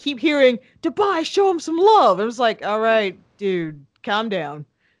just like keep hearing Dubai, show him some love. It was like, all right, dude, calm down.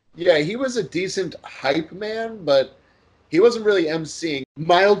 yeah, he was a decent hype man, but he wasn't really emceeing.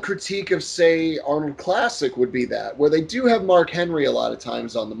 Mild critique of, say, Arnold Classic would be that, where they do have Mark Henry a lot of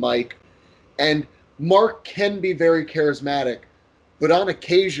times on the mic, and Mark can be very charismatic, but on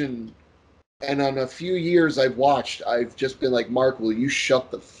occasion, and on a few years I've watched, I've just been like, Mark, will you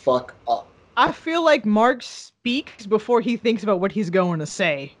shut the fuck up? I feel like Mark speaks before he thinks about what he's going to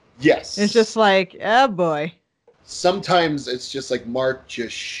say. And it's Yes. just like, oh boy. Sometimes it's just like, Mark,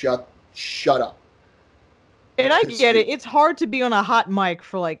 just shut up. And I 'Cause get it. It's hard to be on a hot mic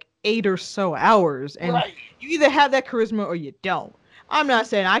for like 8 or so hours. And right, you either have that charisma or you don't. I'm not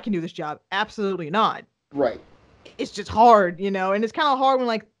saying I can do this job. Absolutely not. right. It's just hard, and it's kind of hard when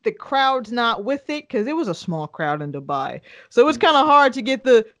like the crowd's not with it because it was a small crowd in Dubai, so it was kind of hard to get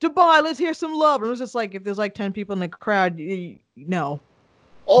the Dubai. Let's hear some love. And it was just like if there's like 10 people in the crowd, no,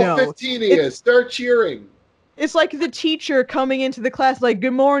 All no. 15 of It's you, start cheering. it's like the teacher coming into the class like,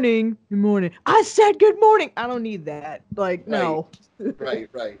 "Good morning, good morning." I said good morning. I don't need that. Like Right, no.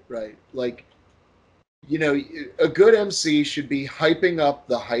 right. Like, a good MC should be hyping up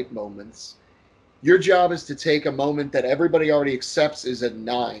the hype moments. Your job is to take a moment that everybody already accepts is a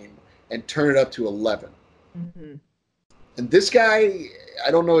 9 and turn it up to 11. Mhm. And this guy,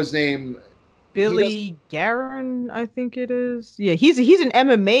 I don't know his name. He does. Billy Garin, I think it is. Yeah, he's an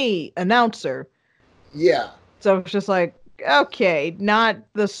MMA announcer. Yeah, So it's just like, okay, not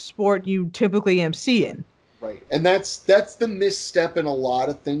the sport you typically MC in. right. And that's the misstep in a lot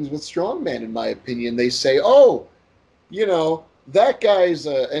of things with strongman, in my opinion. They say, oh, that guy's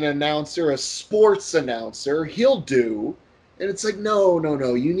an announcer, a sports announcer. He'll do. And it's like, no, no,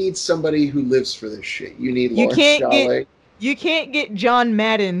 no. You need somebody who lives for this shit. You need You Lawrence can't get Chalet. you can't get John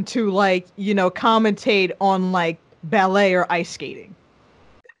Madden to like, commentate on like ballet or ice skating.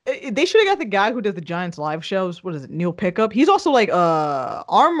 They should have got the guy who does the Giants live shows. What is it, Neil Pickup? He's also like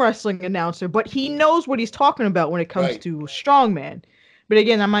arm wrestling announcer, but he knows what he's talking about when it comes Right. to strongman. But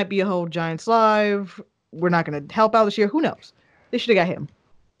again, that might be a whole Giants live. we're not going to help out this year. Who knows? They should have got him.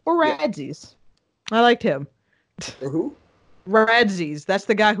 Or Radzies. I liked him. Or who? Radzies. That's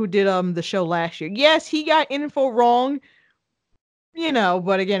the guy who did the show last year. Yes, he got info wrong,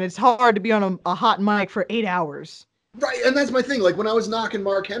 but again, it's hard to be on a hot mic for 8 hours. Right, and that's my thing. Like, when I was knocking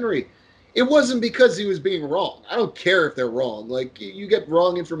Mark Henry, it wasn't because he was being wrong. I don't care if they're wrong. Like, you get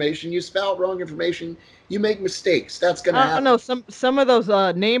wrong information, you spout wrong information, you make mistakes. That's going to happen. I don't know. Some of those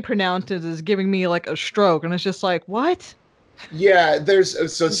name pronouncers is giving me like a stroke, and it's just like, what? Yeah,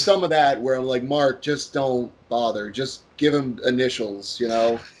 there's so some of that where I'm like, Mark, just don't bother. Just give him initials,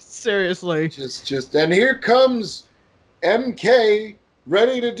 Seriously. Just, and here comes MK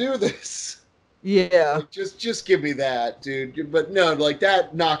ready to do this. Yeah. Like, just give me that, dude. But no, like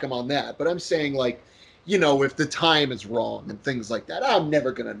that, knock him on that. But I'm saying, like, if the time is wrong and things like that, I'm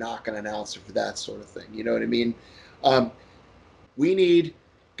never gonna knock an announcer for that sort of thing. You know what I mean? We need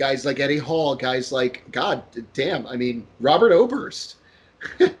guys like Eddie Hall, guys like, God damn, I mean, Robert Oberst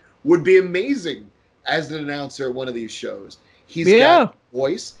would be amazing as an announcer at one of these shows. He's got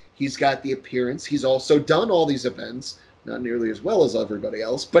voice, he's got the appearance, he's also done all these events, not nearly as well as everybody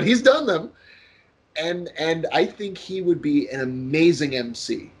else, but he's done them. And I think he would be an amazing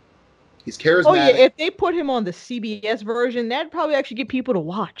MC. He's charismatic. Oh yeah, if they put him on the CBS version, that'd probably actually get people to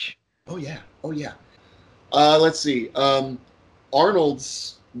watch. Oh yeah. Let's see.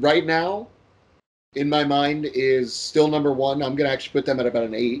 Arnold's right now, in my mind, is still number one. I'm gonna actually put them at about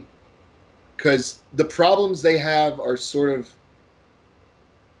an 8, because the problems they have are sort of,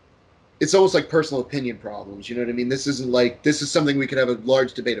 it's almost like personal opinion problems. You know what I mean? This is something we could have a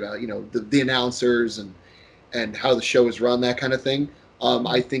large debate about. The announcers and how the show is run, that kind of thing.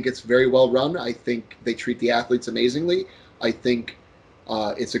 I think it's very well run. I think they treat the athletes amazingly. I think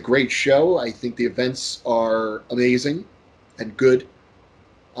it's a great show. I think the events are amazing and good.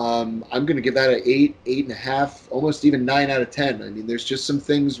 I'm going to give that an 8, 8.5, almost even 9 out of 10. I mean, there's just some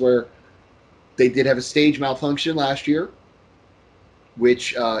things where they did have a stage malfunction last year,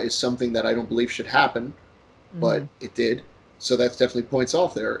 which is something that I don't believe should happen, but it did. So that's definitely points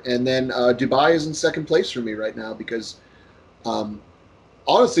off there. And then Dubai is in second place for me right now because,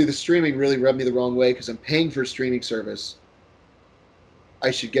 honestly, the streaming really rubbed me the wrong way because I'm paying for a streaming service.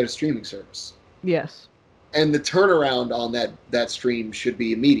 I should get a streaming service. Yes. And the turnaround on that stream should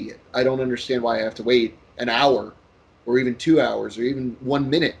be immediate. I don't understand why I have to wait an hour or even 2 hours or even 1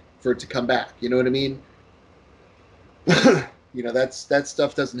 minute for it to come back. You know what I mean? That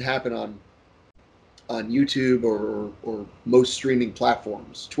stuff doesn't happen on YouTube or most streaming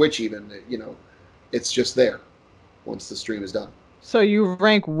platforms. Twitch even, it's just there once the stream is done. So you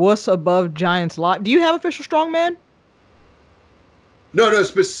rank Wuss above Giants Live. Do you have official Strongman? No,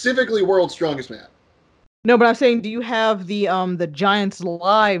 specifically World's Strongest Man. No, but I'm saying, do you have the Giants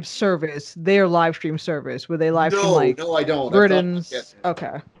Live service, their live stream service, where they live stream No, I don't. Britain's?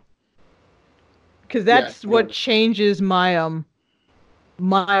 Okay. Because that's what changes my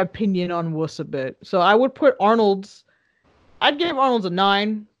my opinion on Wuss a bit. So I would put Arnold's. I'd give Arnold's a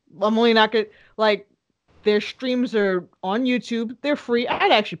 9. I'm only not gonna their streams are on YouTube. They're free.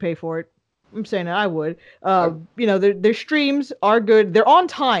 I'd actually pay for it. I'm saying that I would. Their streams are good. They're on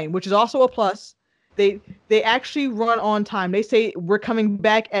time, which is also a plus. They actually run on time. They say we're coming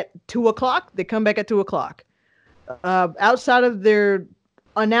back at 2:00. They come back at 2:00. Outside of their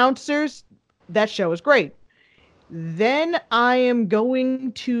announcers, that show is great. Then I am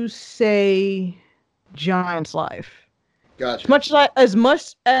going to say Giants Live. Gotcha. As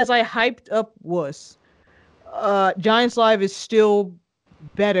much as I hyped up Wuss, Giants Live is still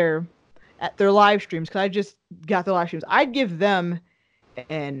better at their live streams because I just got their live streams. I'd give them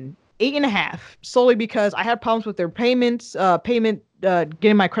an 8.5 solely because I had problems with their payments,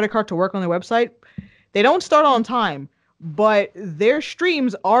 getting my credit card to work on their website. They don't start on time, but their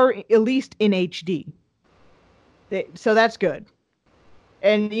streams are at least in HD. So that's good.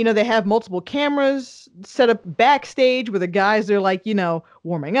 And, they have multiple cameras set up backstage where the guys are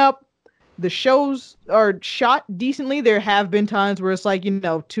warming up. The shows are shot decently. There have been times where it's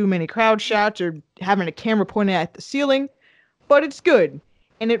too many crowd shots or having a camera pointed at the ceiling, but it's good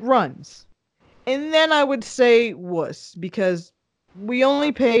and it runs. And then I would say Wuss because we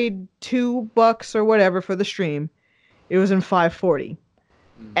only paid $2 or whatever for the stream. It was in 540.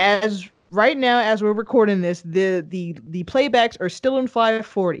 As right now, as we're recording this, the playbacks are still in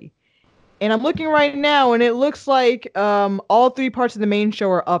 540. And I'm looking right now, and it looks like all 3 parts of the main show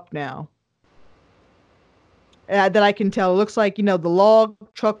are up now. That I can tell. It looks like, the log,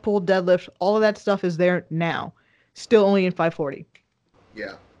 truck pull, deadlift, all of that stuff is there now. Still only in 540.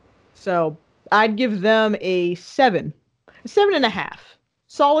 Yeah. So I'd give them a 7. A 7.5.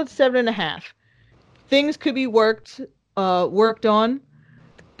 Solid 7.5. things could be worked on.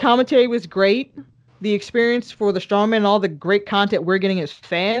 Commentary was great. The experience for the Strongman and all the great content we're getting as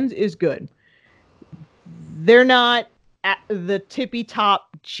fans is good. They're not at the tippy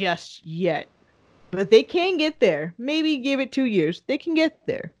top just yet, but they can get there. Maybe give it 2 years. They can get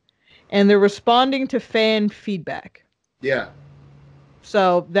there. And they're responding to fan feedback. Yeah.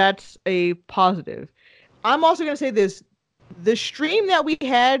 So that's a positive. I'm also going to say this. The stream that we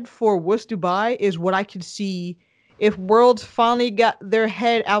had for Wuss Dubai is what I could see if Worlds finally got their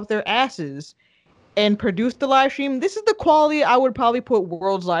head out their asses and produced the live stream. This is the quality I would probably put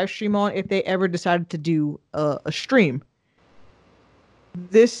Worlds live stream on if they ever decided to do a stream.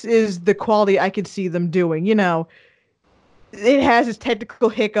 This is the quality I could see them doing. You know, it has its technical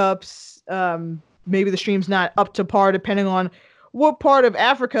hiccups. Maybe the stream's not up to par depending on what part of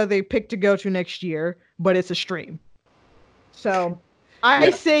Africa they pick to go to next year, but it's a stream. So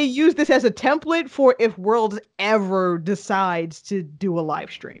I say use this as a template for if Worlds ever decides to do a live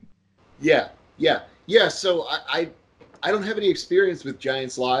stream. Yeah. So I don't have any experience with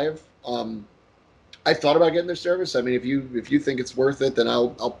Giants Live. I thought about getting their service. I mean, if you think it's worth it, then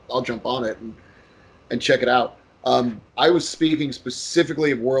I'll jump on it and check it out. I was speaking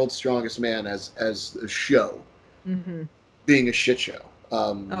specifically of World's Strongest Man as a show, being a shit show.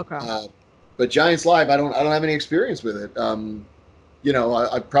 Okay. But Giants Live, I don't have any experience with it.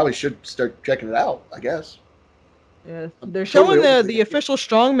 I probably should start checking it out, I guess. Yeah, they're showing the official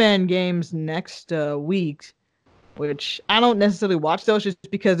Strongman games next week, which I don't necessarily watch those just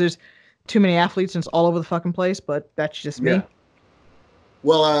because there's too many athletes and it's all over the fucking place, but that's just me.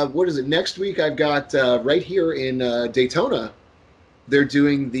 Well, what is it? Next week I've got right here in Daytona, they're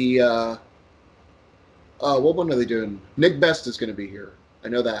doing the what one are they doing? Nick Best is going to be here. I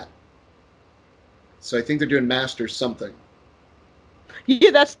know that. So I think they're doing Masters something.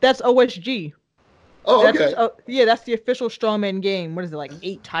 Yeah, that's OSG. Oh, okay. That's the official Strongman game. What is it, like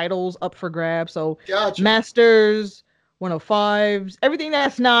 8 titles up for grabs? So gotcha. Masters, 105s, everything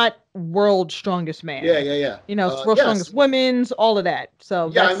that's not World's Strongest Man. Yeah. You know, World's Strongest Women's, all of that. So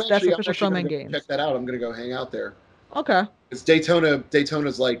that's official Strongman games. Check that out. I'm gonna go hang out there. Okay. It's Daytona.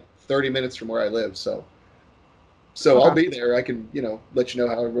 Daytona's like 30 minutes from where I live, so I'll be there. I can let you know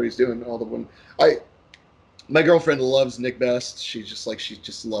how everybody's doing. My girlfriend loves Nick Best. She just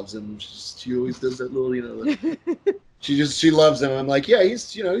loves him. She always does that little, she loves him. I'm like, yeah,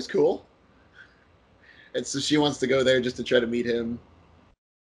 he's cool. And so she wants to go there just to try to meet him.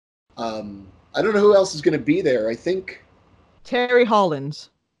 I don't know who else is going to be there. I think Terry Hollins.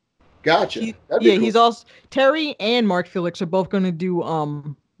 Gotcha. Cool. He's also Terry and Mark Felix are both going to do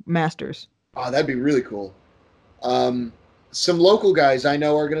Masters. Oh, that'd be really cool. Some local guys I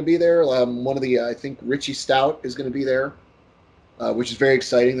know are going to be there. One of the, I think Richie Stout is going to be there, which is very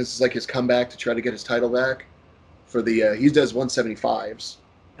exciting. This is like his comeback to try to get his title back for the, he does 175s.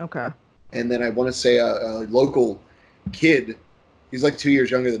 Okay. And then I want to say a local kid, he's like 2 years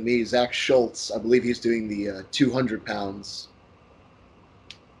younger than me, Zach Schultz. I believe he's doing the 200 pounds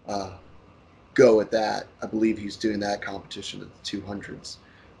go at that. I believe he's doing that competition at the 200s.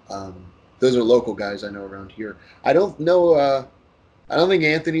 Those are local guys I know around here. I don't know. I don't think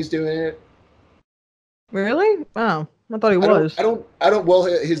Anthony's doing it. Really? Wow. I thought he was. I don't. Well,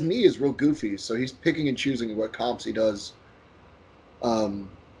 his knee is real goofy, so he's picking and choosing what comps he does.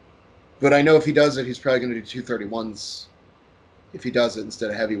 But I know if he does it, he's probably going to do 231s. If he does it instead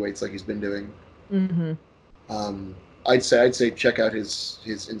of heavyweights like he's been doing. Mm-hmm. I'd say check out his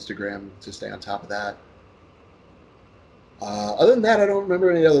Instagram to stay on top of that. Other than that, I don't remember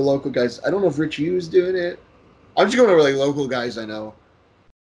any other local guys. I don't know if Rich Yu is doing it. I'm just going over like local guys I know.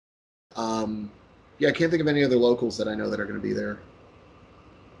 Yeah, I can't think of any other locals that I know that are going to be there.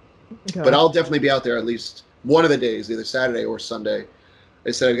 Okay. But I'll definitely be out there at least one of the days, either Saturday or Sunday.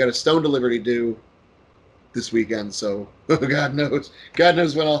 I said I've got a stone delivery to do this weekend, so God knows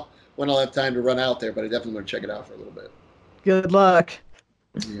when I'll have time to run out there. But I definitely want to check it out for a little bit. Good luck.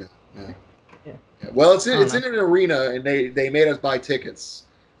 Yeah. Well, it's in an arena, and they made us buy tickets.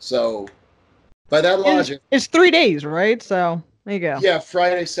 So, by that logic, it's 3 days, right? So there you go. Yeah,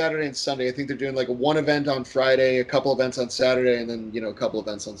 Friday, Saturday, and Sunday. I think they're doing like one event on Friday, a couple events on Saturday, and then a couple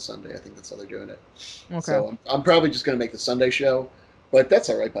events on Sunday. I think that's how they're doing it. Okay. So I'm probably just gonna make the Sunday show, but that's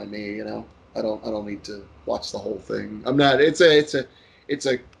all right by me. I don't need to watch the whole thing. I'm not. It's a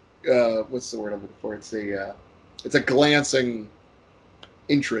what's the word I'm looking for? It's a glancing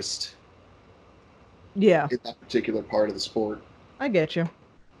interest. Yeah. In that particular part of the sport. I get you.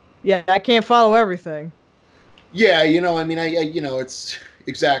 Yeah, I can't follow everything. Yeah, it's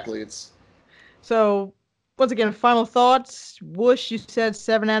exactly. It's so once again, final thoughts. Whoosh, you said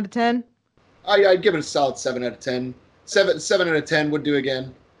 7 out of 10. I'd give it a solid 7 out of 10. 7 out of 10 would do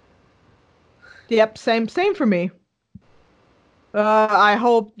again. Yep, same for me. I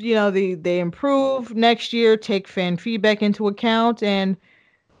hope they improve next year, take fan feedback into account, and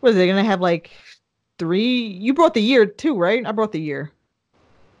what is they gonna have like three? You brought the year too, right? I brought the year.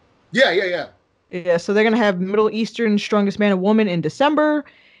 Yeah. Yeah, so they're gonna have Middle Eastern Strongest Man and Woman in December,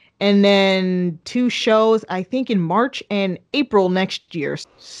 and then two shows I think in March and April next year.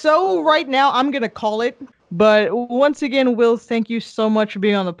 So right now I'm gonna call it. But once again, Will, thank you so much for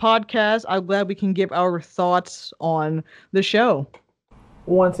being on the podcast. I'm glad we can give our thoughts on the show.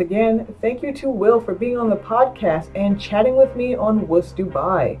 Once again, thank you to Will for being on the podcast and chatting with me on Wuss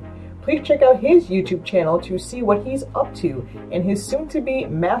Dubai. Please check out his YouTube channel to see what he's up to and his soon-to-be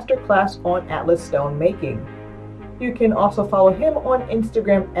masterclass on Atlas stone making. You can also follow him on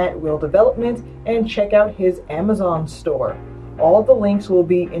Instagram at Will Development and check out his Amazon store. All the links will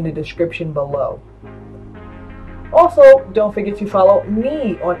be in the description below. Also, don't forget to follow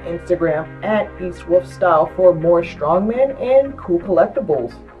me on Instagram at EastWolfStyle for more Strongman and cool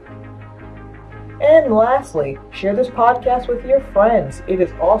collectibles. And lastly, share this podcast with your friends. It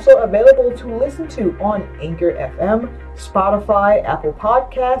is also available to listen to on Anchor FM, Spotify, Apple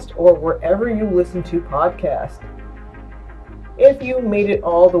Podcast, or wherever you listen to podcasts. If you made it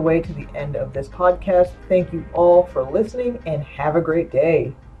all the way to the end of this podcast, thank you all for listening and have a great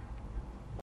day.